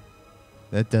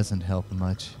 That doesn't help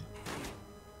much.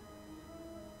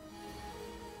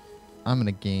 I'm going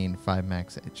to gain 5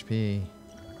 max HP.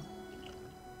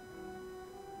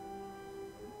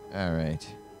 All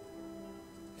right.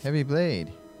 Heavy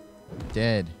Blade.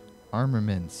 Dead.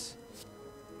 Armaments.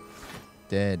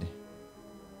 Dead.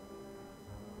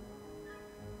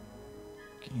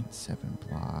 Gain 7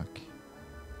 block.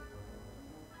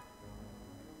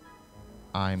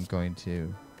 I'm going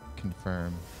to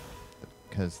confirm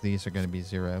because these are going to be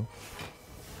 0.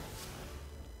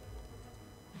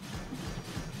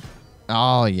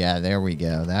 Oh, yeah, there we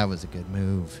go. That was a good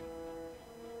move.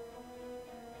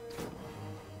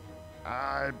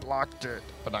 I blocked it,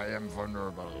 but I am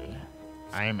vulnerable.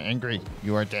 I am angry.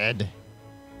 You are dead.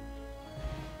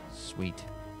 Sweet.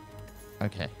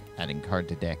 Okay, adding card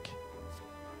to deck.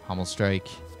 Pommel Strike.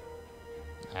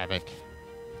 Havoc.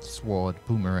 Sword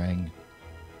Boomerang.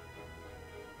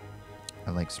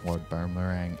 I like Sword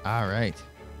Boomerang. All right.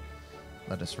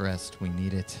 Let us rest. We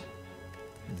need it.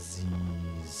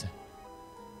 Z's.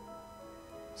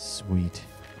 Sweet.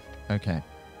 Okay.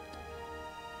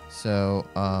 So,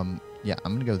 yeah,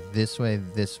 I'm going to go this way,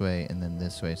 and then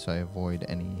this way so I avoid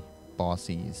any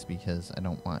bossies because I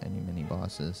don't want any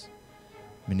mini-bosses.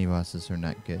 Mini-bosses are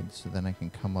not good. So then I can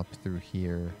come up through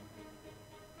here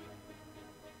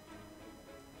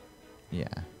Yeah.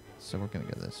 So we're going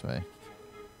to go this way.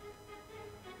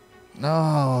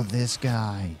 No, this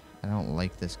guy. I don't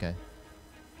like this guy.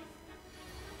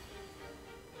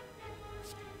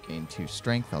 Gain 2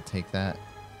 strength. I'll take that.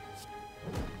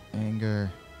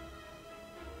 Anger.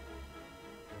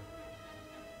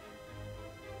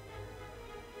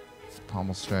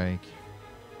 Pommel strike.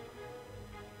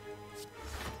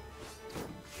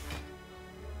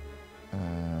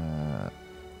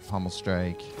 Pommel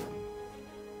strike.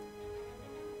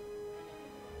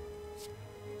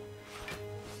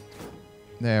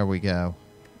 There we go.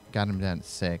 Got him down to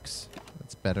 6.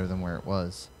 That's better than where it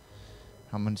was.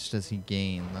 How much does he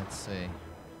gain? Let's see.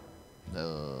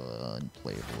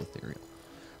 Unplayable ethereal.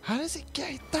 How does he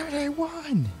gain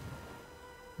 31?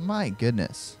 My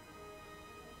goodness.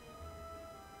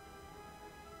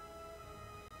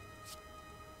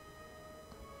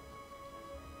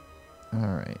 All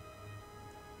right.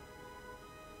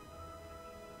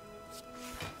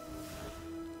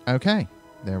 Okay.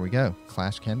 There we go.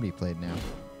 Clash can be played now.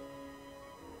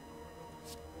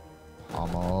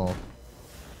 Pommel.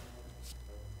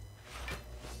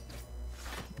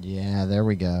 Yeah, there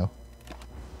we go.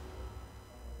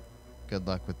 Good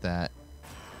luck with that.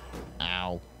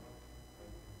 Ow.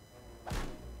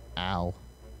 Ow.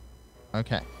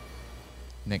 Okay.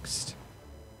 Next.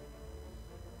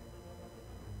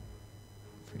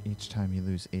 For each time you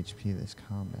lose HP this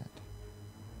combat.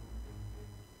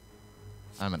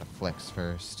 I'm gonna flex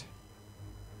first.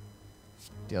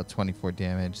 Deal 24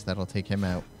 damage. That'll take him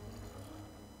out.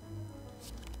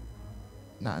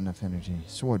 Not enough energy.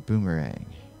 Sword boomerang.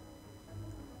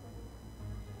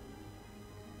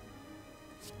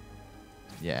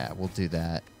 Yeah, we'll do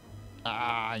that.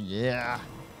 Ah, yeah.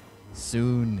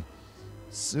 Soon.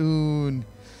 Soon.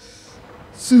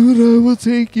 Soon I will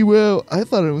take you out. I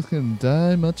thought I was going to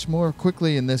die much more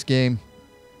quickly in this game.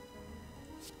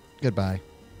 Goodbye.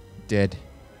 Dead.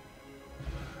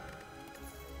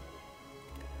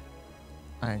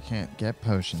 I can't get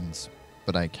potions,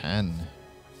 but I can.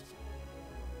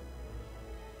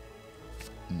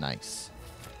 Nice.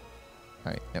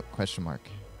 Alright, yep, question mark.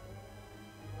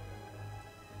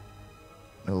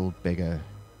 No bigger.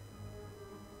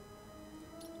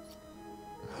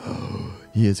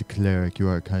 He is a cleric. You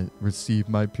are receive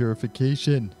my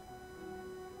purification.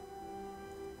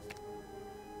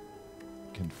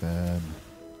 Confirm.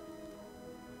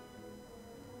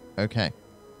 Okay.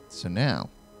 So now,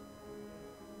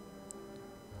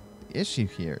 the issue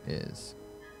here is,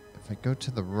 if I go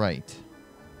to the right,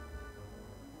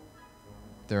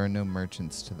 there are no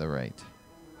merchants to the right.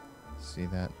 See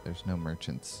that? There's no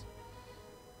merchants.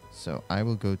 So I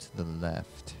will go to the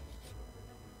left.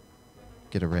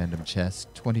 Get a random chest.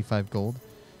 25 gold.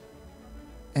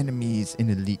 Enemies in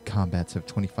elite combats have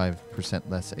 25%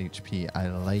 less HP. I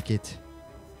like it.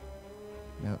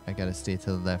 No, I gotta stay to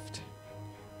the left.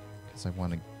 Because I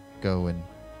want to go and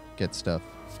get stuff.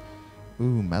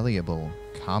 Ooh, malleable.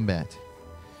 Combat.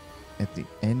 At the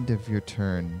end of your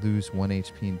turn, lose 1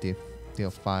 HP and deal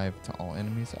 5 to all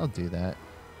enemies. I'll do that.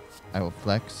 I will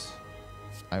flex.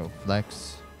 I will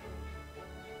flex.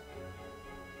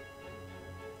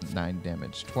 9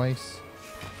 damage twice.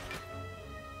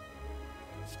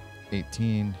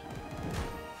 18.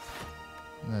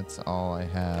 That's all I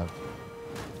have.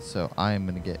 So I am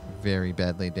going to get very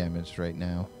badly damaged right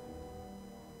now.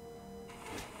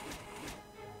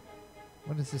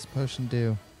 What does this potion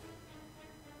do?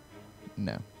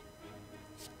 No.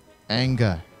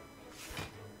 Anger.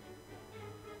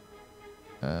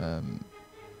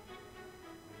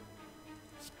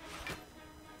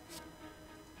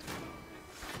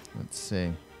 Let's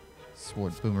see.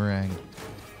 Sword boomerang.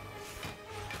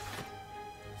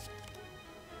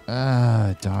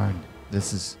 Ah, darn.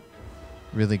 This is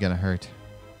really gonna hurt.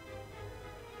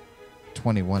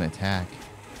 21 attack.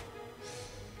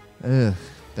 Ugh,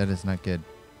 that is not good.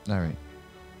 Alright.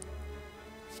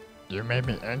 You made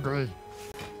me angry.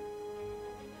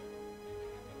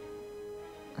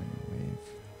 Iron Wave.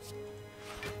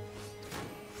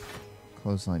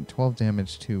 Clothesline. 12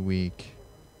 damage, 2 weak.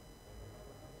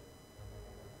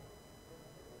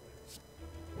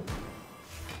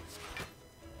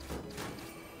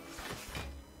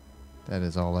 That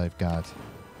is all I've got.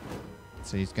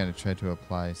 So he's going to try to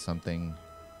apply something.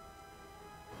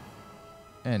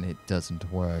 And it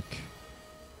doesn't work.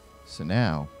 So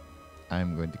now,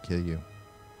 I'm going to kill you.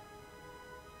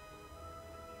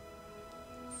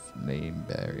 Flame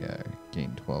barrier.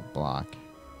 Gain 12 block.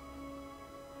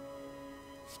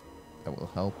 That will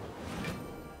help.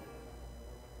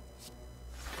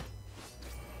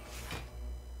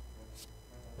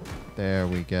 There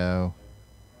we go.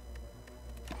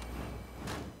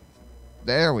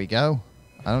 There we go.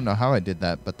 I don't know how I did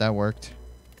that, but that worked.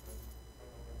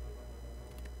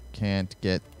 Can't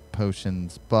get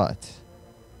potions, but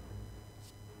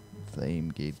Flame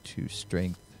gave 2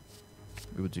 strength.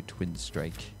 We will do Twin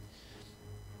Strike.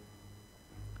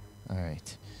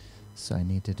 Alright. So I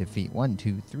need to defeat 1,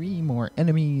 2, 3 more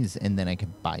enemies, and then I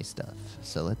can buy stuff.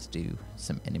 So let's do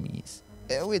some enemies.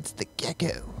 Oh, it's the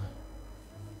gecko.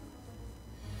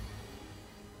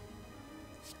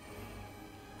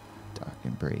 Dark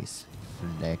Embrace.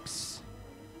 Flex.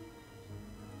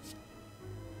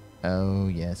 Oh,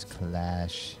 yes,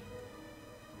 Clash.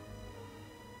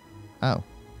 Oh.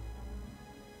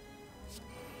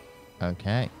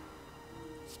 Okay.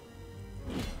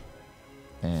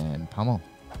 And Pummel.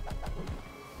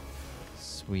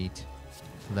 Sweet.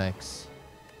 Flex.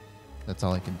 That's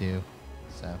all I can do.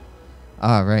 So.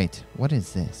 Alright. What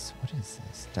is this? What is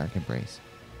this? Dark Embrace.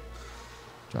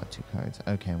 Draw 2 cards.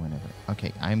 Okay, whenever.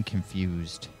 Okay, I'm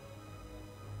confused.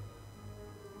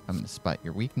 I'm going to spot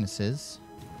your weaknesses.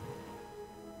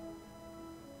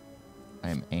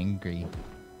 I'm angry.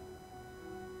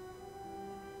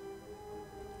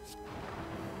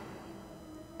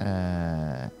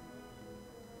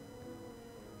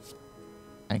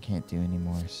 I can't do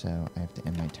anymore, so I have to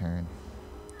end my turn.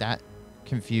 That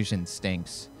confusion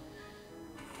stinks.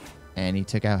 And he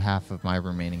took out half of my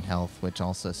remaining health, which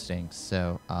also stinks.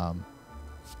 So, I'm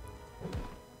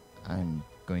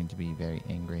going to be very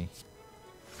angry.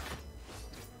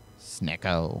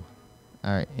 Snecko.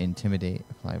 Alright, intimidate.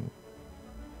 Apply.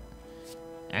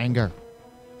 Anger.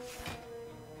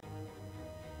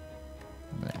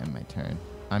 I'm going to end my turn.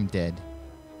 I'm dead.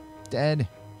 Dead.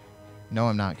 No,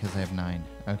 I'm not, because I have 9.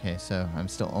 Okay, so I'm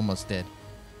still almost dead.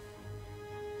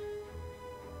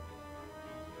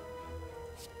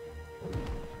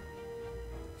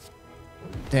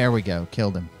 There we go.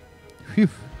 Killed him. Whew.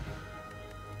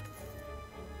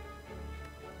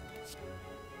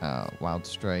 Wild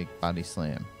Strike. Body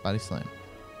Slam. Body Slam.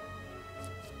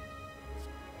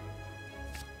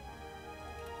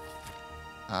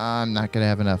 I'm not going to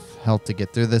have enough health to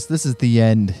get through this. This is the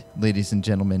end, ladies and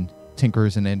gentlemen.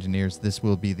 Tinkerers and engineers, this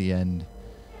will be the end.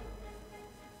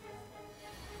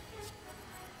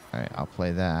 Alright, I'll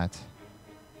play that.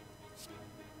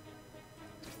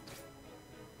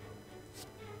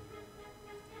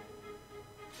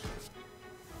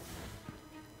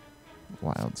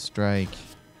 Wild Strike.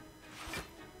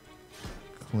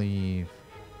 Cleave.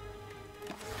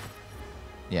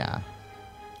 Yeah.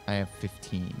 I have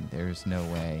 15. There's no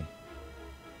way.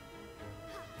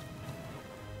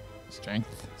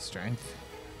 Strength. Strength.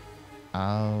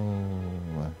 Oh,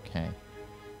 okay.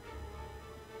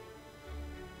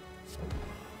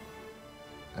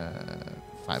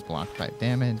 5 block, 5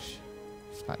 damage.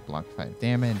 5 block, 5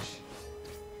 damage.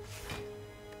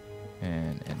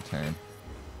 And end turn.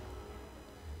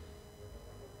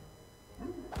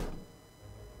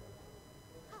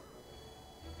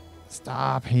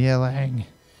 Stop healing.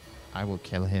 I will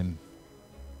kill him.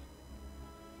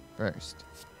 First,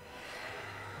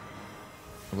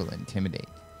 I will intimidate.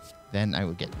 Then I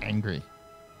will get angry.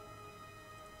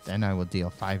 Then I will deal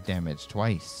 5 damage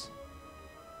twice.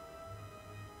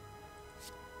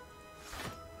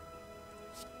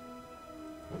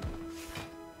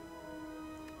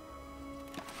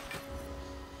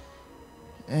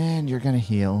 And you're going to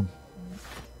heal.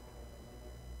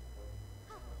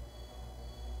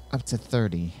 Up to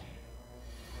 30.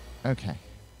 Okay.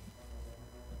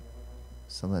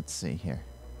 So let's see here.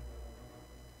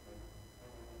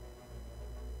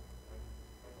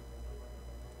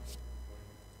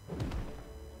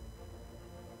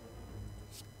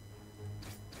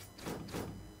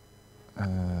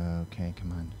 Okay,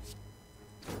 come on.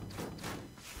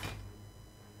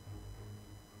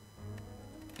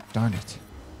 Darn it.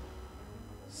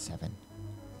 7.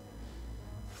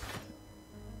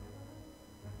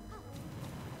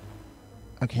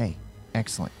 Okay,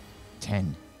 excellent.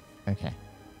 10. Okay.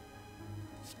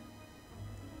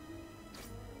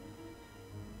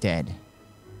 Dead.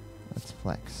 Let's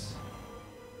flex.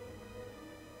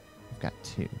 I've got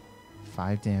 2.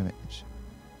 5 damage.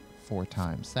 4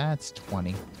 times. That's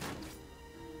 20.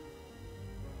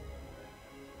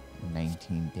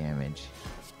 19 damage.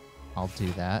 I'll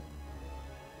do that.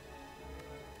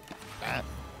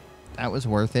 That was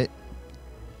worth it.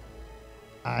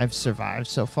 I've survived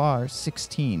so far.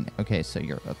 16. Okay, so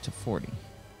you're up to 40.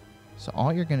 So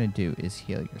all you're going to do is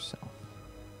heal yourself.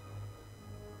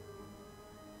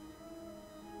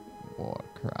 War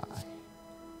cry.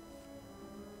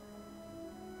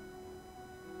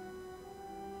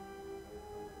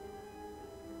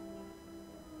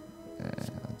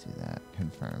 I'll do that.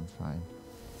 Confirm. Fine.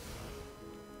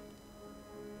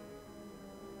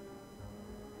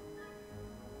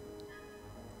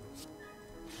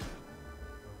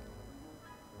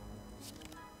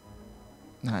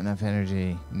 Not enough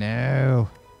energy. No.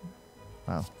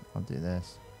 Well, I'll do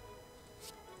this.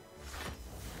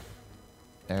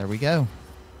 There we go.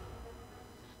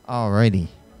 Alrighty.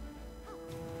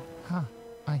 Huh.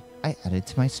 I added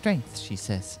to my strength, she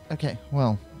says. Okay,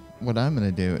 well, what I'm going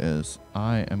to do is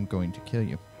I am going to kill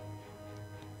you.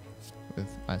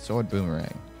 With my sword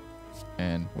boomerang.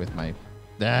 And with my...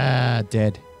 Ah,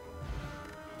 dead.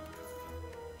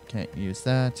 Can't use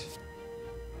that.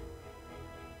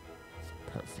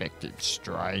 Perfected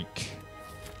strike.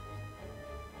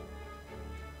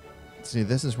 See,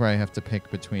 this is where I have to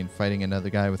pick between fighting another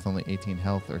guy with only 18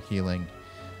 health or healing.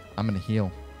 I'm going to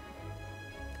heal.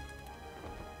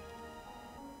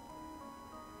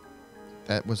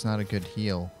 That was not a good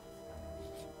heal.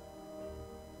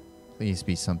 Please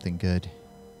be something good.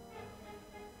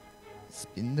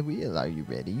 Spin the wheel. Are you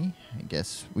ready? I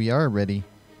guess we are ready.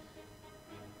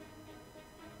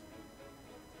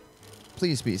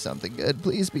 Please be something good.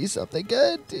 Please be something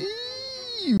good.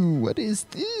 Ew, what is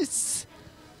this?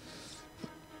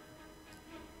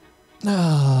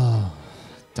 Oh,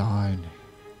 darn.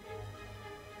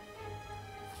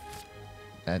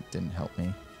 That didn't help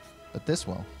me. But this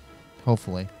will.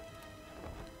 Hopefully.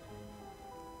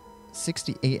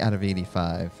 68 out of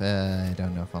 85. I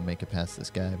don't know if I'll make it past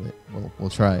this guy, but we'll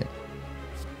try it.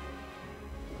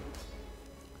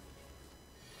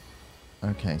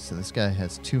 Okay, so this guy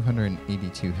has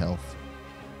 282 health.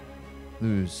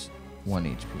 Lose 1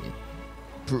 HP.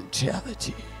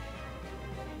 Brutality.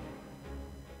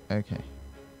 Okay,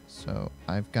 so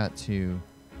I've got to...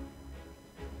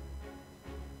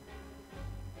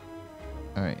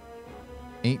 Alright.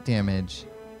 8 damage,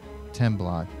 10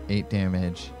 block, 8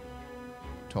 damage,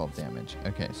 12 damage.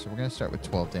 Okay, so we're going to start with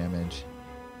 12 damage.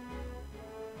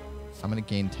 I'm going to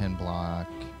gain 10 block.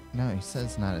 No, he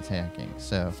says not attacking.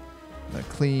 So I'm going to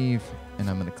cleave, and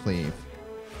I'm going to cleave.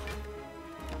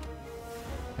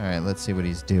 Alright, let's see what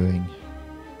he's doing.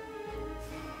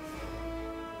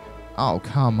 Oh,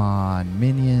 come on.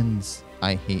 Minions.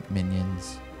 I hate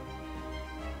minions.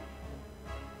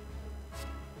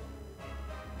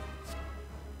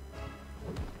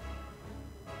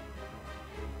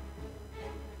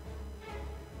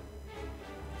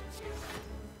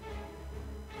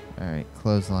 Alright,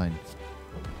 clothesline.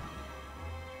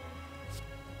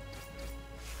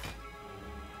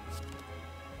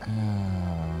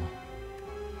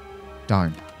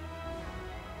 Darn.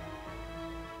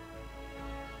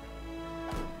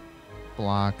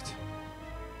 Blocked.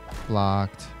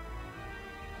 Blocked.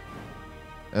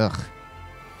 Ugh.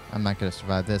 I'm not gonna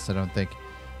survive this, I don't think.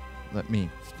 Let me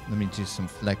do some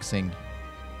flexing.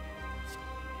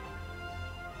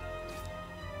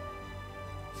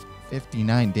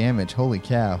 59 damage, holy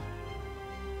cow.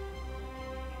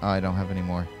 Oh, I don't have any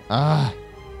more.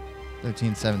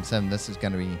 1377, this is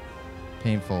gonna be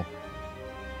painful.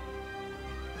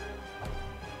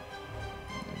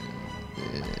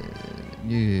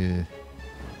 Yeah.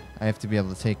 I have to be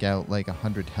able to take out like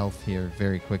 100 health here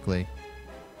very quickly.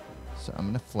 So I'm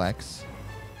gonna flex.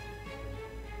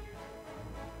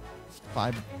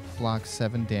 5 block,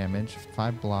 7 damage.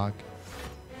 5 block,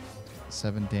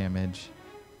 7 damage.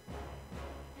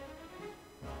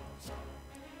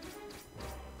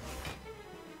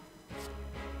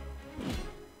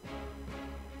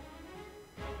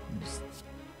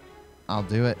 I'll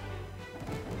do it.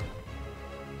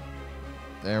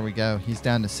 There we go. He's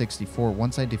down to 64.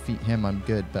 Once I defeat him, I'm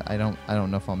good, but I don't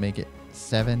know if I'll make it.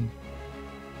 7.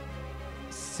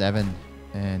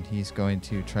 And he's going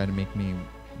to try to make me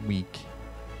weak.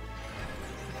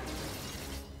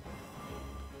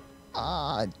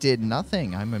 Did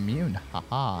nothing. I'm immune.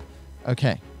 Haha.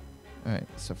 Okay. All right.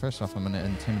 So first off, I'm going to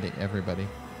intimidate everybody.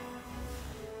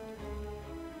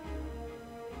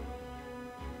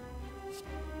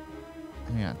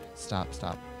 Hang on.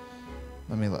 Stop.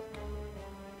 Let me look.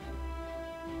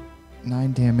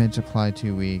 9 damage, apply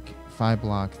 2 weak. 5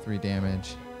 block, 3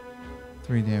 damage.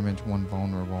 3 damage, 1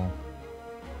 vulnerable.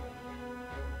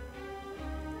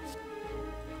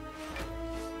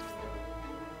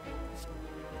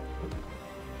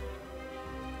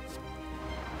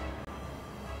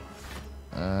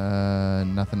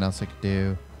 Nothing else I could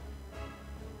do.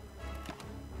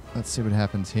 Let's see what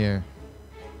happens here.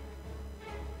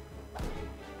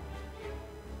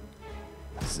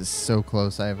 This is so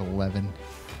close. I have 11.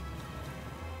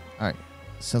 Alright,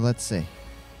 so let's see.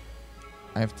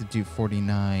 I have to do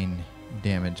 49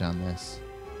 damage on this.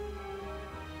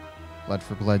 Blood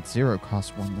for blood, 0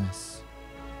 costs 1 less.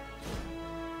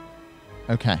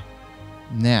 Okay.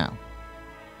 Now.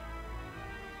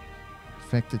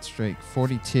 Affected strike,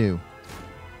 42.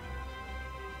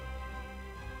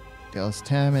 Deals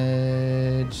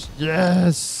damage.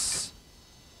 Yes!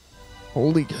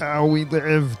 Holy cow, we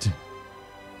lived.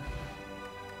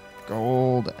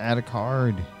 Gold. Add a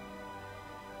card.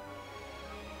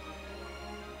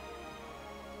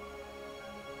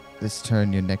 This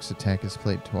turn, your next attack is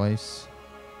played twice.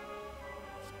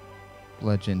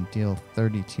 Bludgeon, deal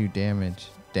 32 damage.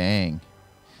 Dang.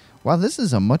 Wow, this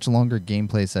is a much longer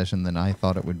gameplay session than I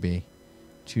thought it would be.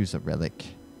 Choose a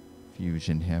relic.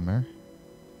 Fusion hammer.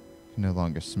 No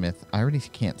longer smith. I already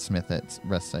can't smith at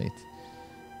rest site.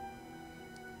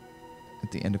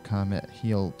 At the end of combat,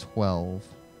 heal 12.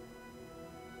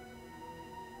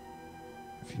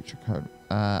 Future card.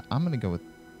 I'm going to go with...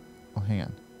 Oh, hang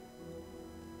on.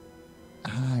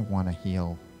 I want to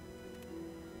heal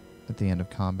at the end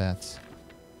of combats.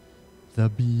 The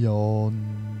Beyond.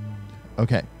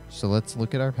 Okay, so let's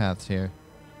look at our paths here.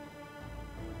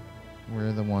 Where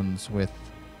are the ones with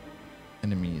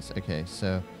enemies? Okay,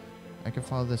 so I can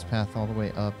follow this path all the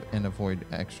way up and avoid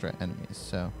extra enemies.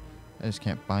 So I just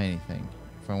can't buy anything.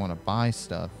 If I want to buy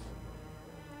stuff,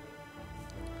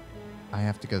 I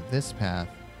have to go this path,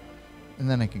 and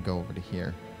then I can go over to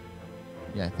here.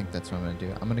 Yeah, I think that's what I'm going to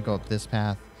do. I'm going to go up this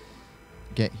path,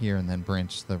 get here, and then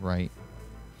branch to the right.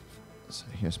 So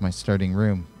here's my starting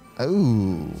room.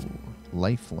 Oh,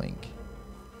 lifelink.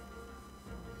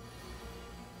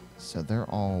 So they're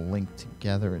all linked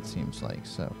together, it seems like.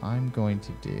 So I'm going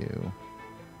to do...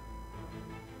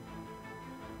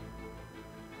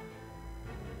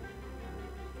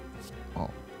 Oh.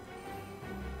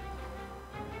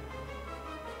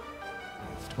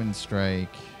 Twin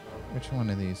Strike. Which one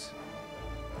of these?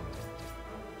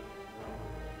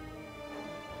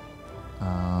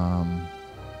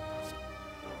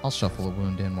 I'll shuffle a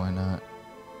wound in, why not?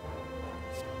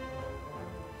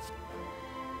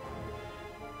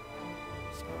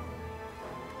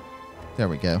 There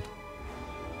we go.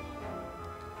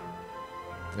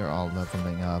 They're all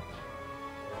leveling up.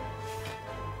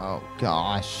 Oh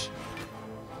gosh.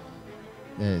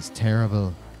 That is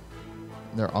terrible.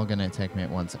 They're all gonna attack me at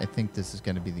once. I think this is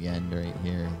gonna be the end right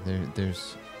here.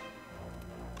 There's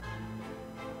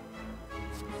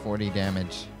 40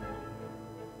 damage.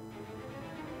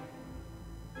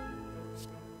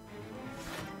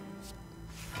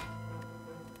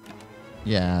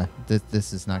 Yeah,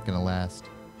 this is not gonna last.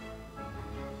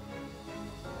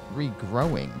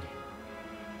 Regrowing.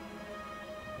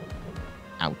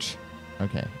 Ouch.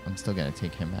 Okay, I'm still gonna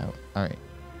take him out. Alright.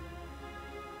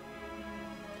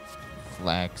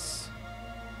 Flex.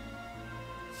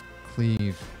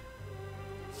 Cleave.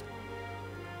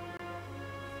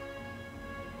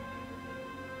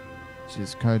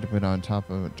 Choose card to put on top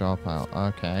of a draw pile.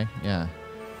 Okay, yeah.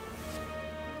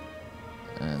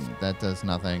 And that does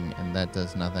nothing, and that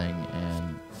does nothing,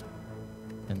 and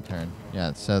in turn.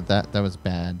 Yeah, so that was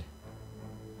bad.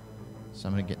 So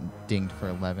I'm gonna get dinged for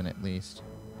 11 at least.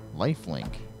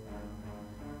 Lifelink.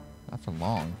 Not for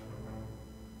long.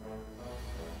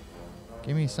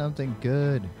 Give me something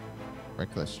good.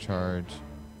 Reckless charge.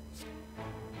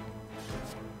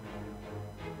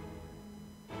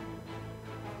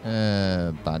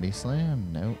 Body slam?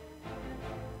 Nope.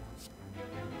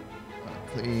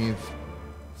 Cleave.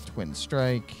 Twin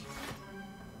strike.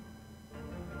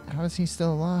 How is he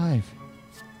still alive?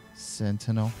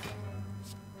 Sentinel.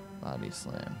 Body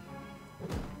slam.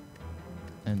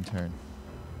 End turn.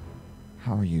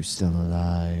 How are you still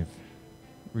alive?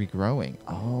 Regrowing.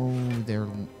 Oh, they're...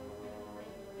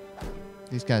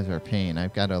 These guys are a pain.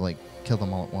 I've got to, like, kill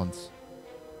them all at once.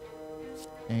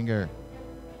 Anger.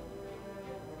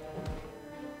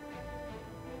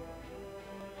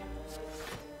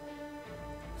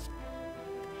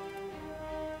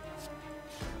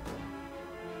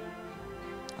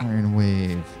 Iron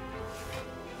Wave.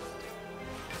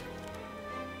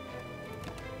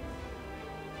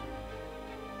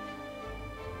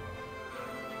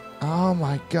 Oh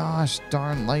my gosh,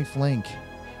 darn lifelink.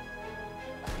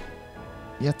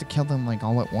 You have to kill them like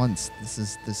all at once.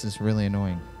 This is really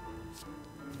annoying.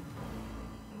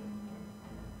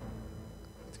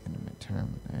 At the end of my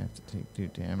turn, I have to take 2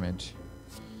 damage.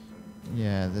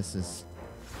 Yeah, this is...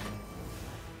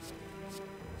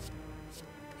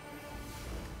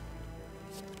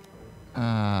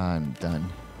 I'm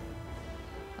done.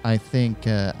 I think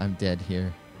I'm dead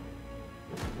here.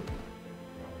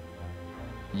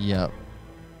 Yep.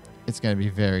 It's going to be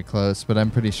very close, but I'm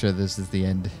pretty sure this is the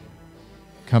end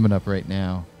coming up right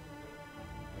now.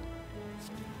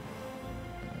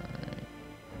 Alright.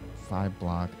 5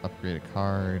 block, upgrade a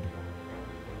card.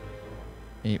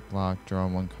 8 block, draw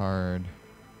 1 card.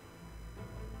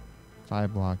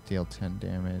 5 block, deal 10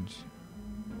 damage.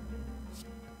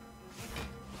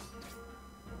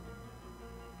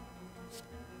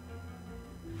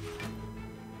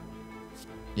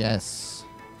 Yes.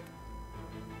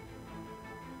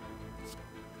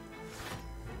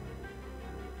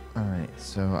 Alright,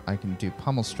 so I can do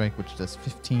Pommel Strike, which does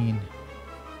 15.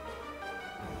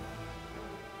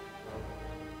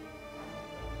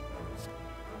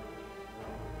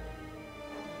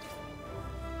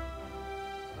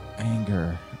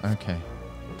 Anger. Okay.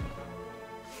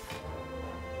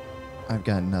 I've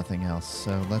got nothing else,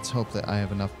 so let's hope that I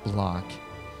have enough block.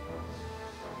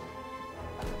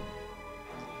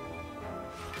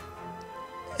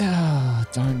 Ah,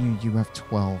 darn you, you have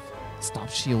 12. Stop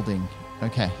shielding.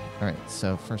 Okay, alright,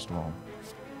 so first of all,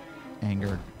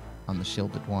 anger on the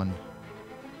shielded one.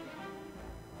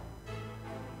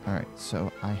 Alright,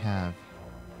 so I have...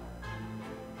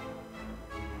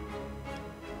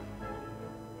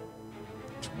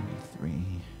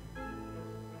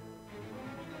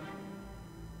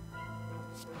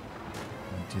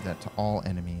 do that to all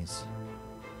enemies.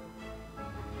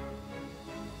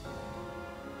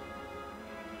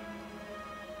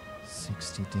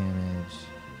 $60 damage.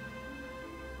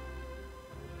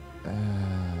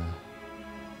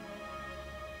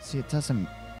 See, it doesn't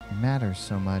matter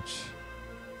so much.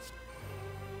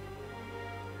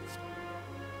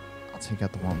 I'll take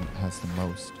out the one that has the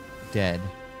most dead.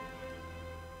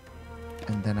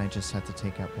 And then I just have to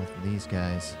take out both of these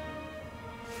guys.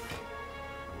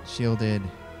 Shielded,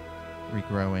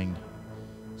 regrowing.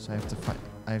 So I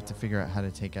have to figure out how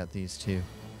to take out these two.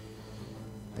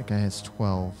 That guy has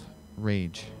 12.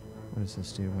 Rage. What does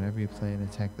this do? Whenever you play an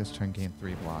attack this turn, gain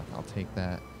 3 block. I'll take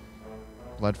that.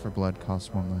 Blood for blood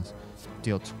costs 1 less.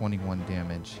 Deal 21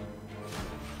 damage.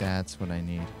 That's what I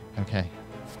need. Okay.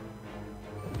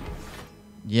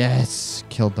 Yes!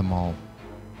 Killed them all.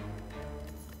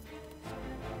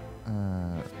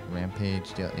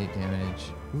 Rampage, deal 8 damage.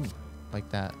 Ooh, like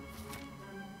that.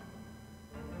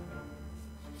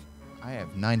 I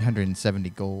have 970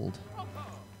 gold.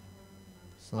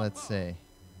 So let's say.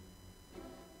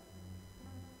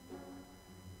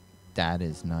 That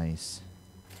is nice.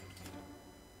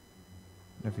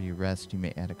 Whenever you rest, you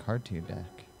may add a card to your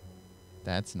deck.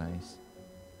 That's nice.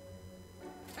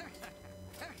 I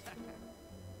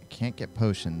can't get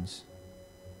potions.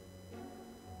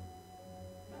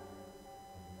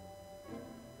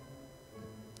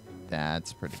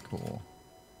 That's pretty cool.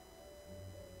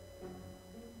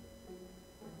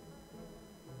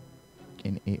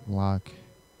 Gain 8 block.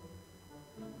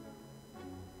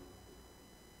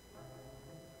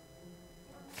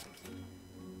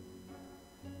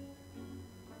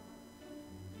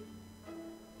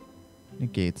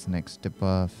 Negates next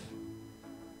debuff.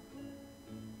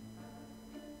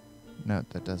 No,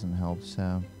 that doesn't help,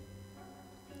 so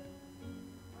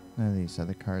none of these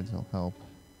other cards will help.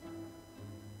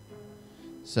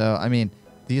 So, I mean,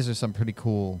 these are some pretty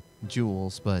cool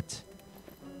jewels, but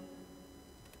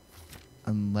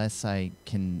unless I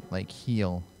can like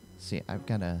heal, see, I've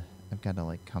gotta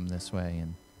like come this way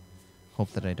and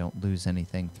hope that I don't lose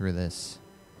anything through this.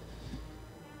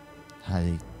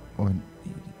 Highly or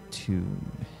to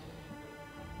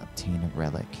obtain a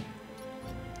relic.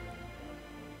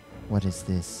 What is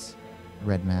this?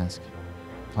 Red mask.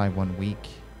 Apply 1 week.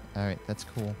 Alright, that's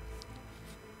cool.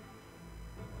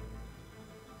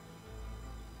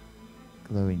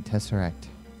 Glowing Tesseract.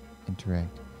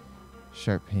 Interact.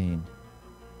 Sharp Pain.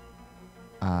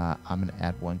 I'm gonna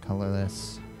add 1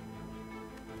 colorless.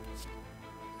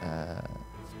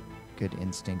 Good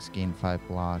Instincts. Gain 5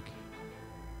 block.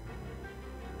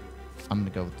 I'm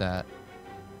gonna go with that.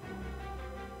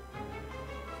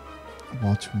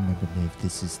 Watch, remember, live.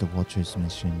 This is the Watcher's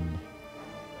mission.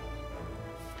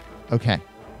 Okay,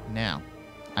 now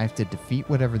I have to defeat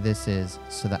whatever this is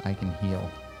so that I can heal.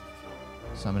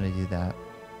 So I'm gonna do that.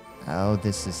 Oh,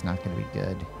 this is not gonna be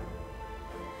good.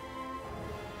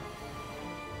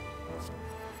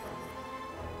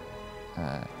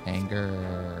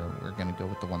 Anger. We're gonna go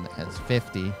with the one that has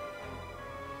 50.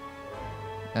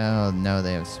 Oh, no,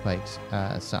 they have spikes.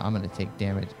 So I'm going to take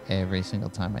damage every single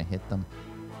time I hit them.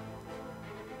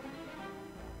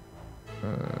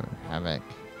 Havoc.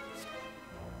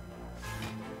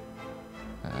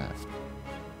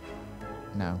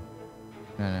 No.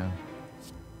 No.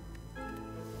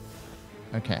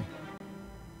 Okay.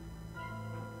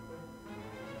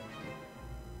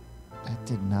 That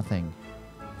did nothing.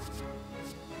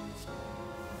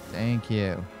 Thank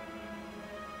you.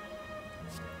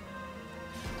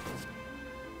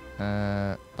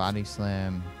 Body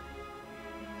slam.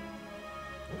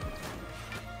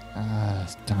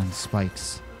 Darn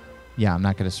spikes. Yeah, I'm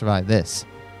not going to survive this.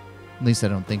 At least I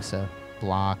don't think so.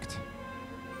 Blocked.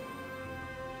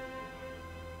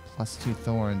 +2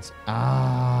 thorns.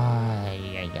 I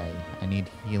need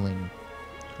healing.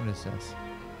 What is this?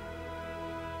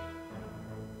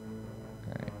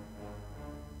 Alright.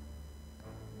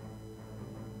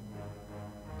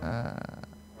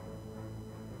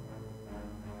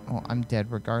 Oh, I'm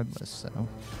dead regardless, so.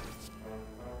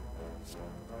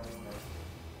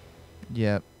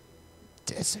 Yep.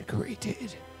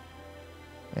 Desecrated.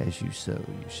 As you sow,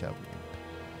 you shall reap.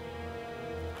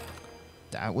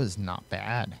 That was not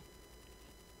bad.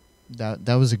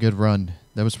 That was a good run.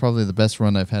 That was probably the best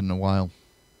run I've had in a while.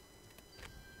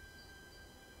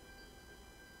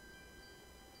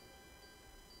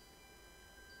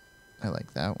 I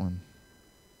like that one.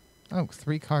 Oh,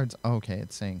 3 cards. Okay,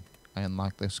 it's saying I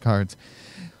unlocked those cards.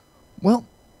 Well,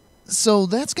 so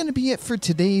that's going to be it for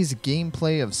today's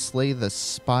gameplay of Slay the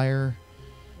Spire.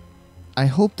 I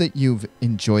hope that you've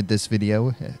enjoyed this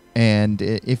video, and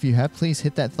if you have, please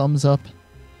hit that thumbs up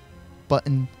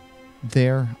button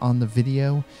there on the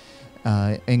video,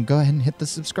 and go ahead and hit the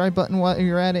subscribe button while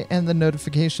you're at it, and the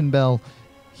notification bell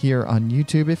here on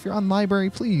YouTube. If you're on Library,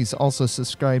 please also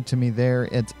subscribe to me there.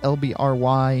 It's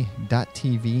lbry.tv.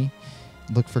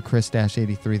 Look for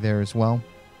Chris-83 there as well.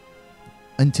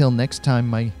 Until next time,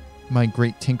 my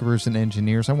great tinkerers and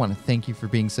engineers, I want to thank you for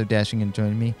being so dashing and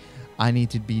joining me. I need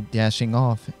to be dashing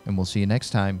off, and we'll see you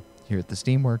next time here at the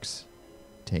SteamWorks.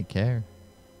 Take care.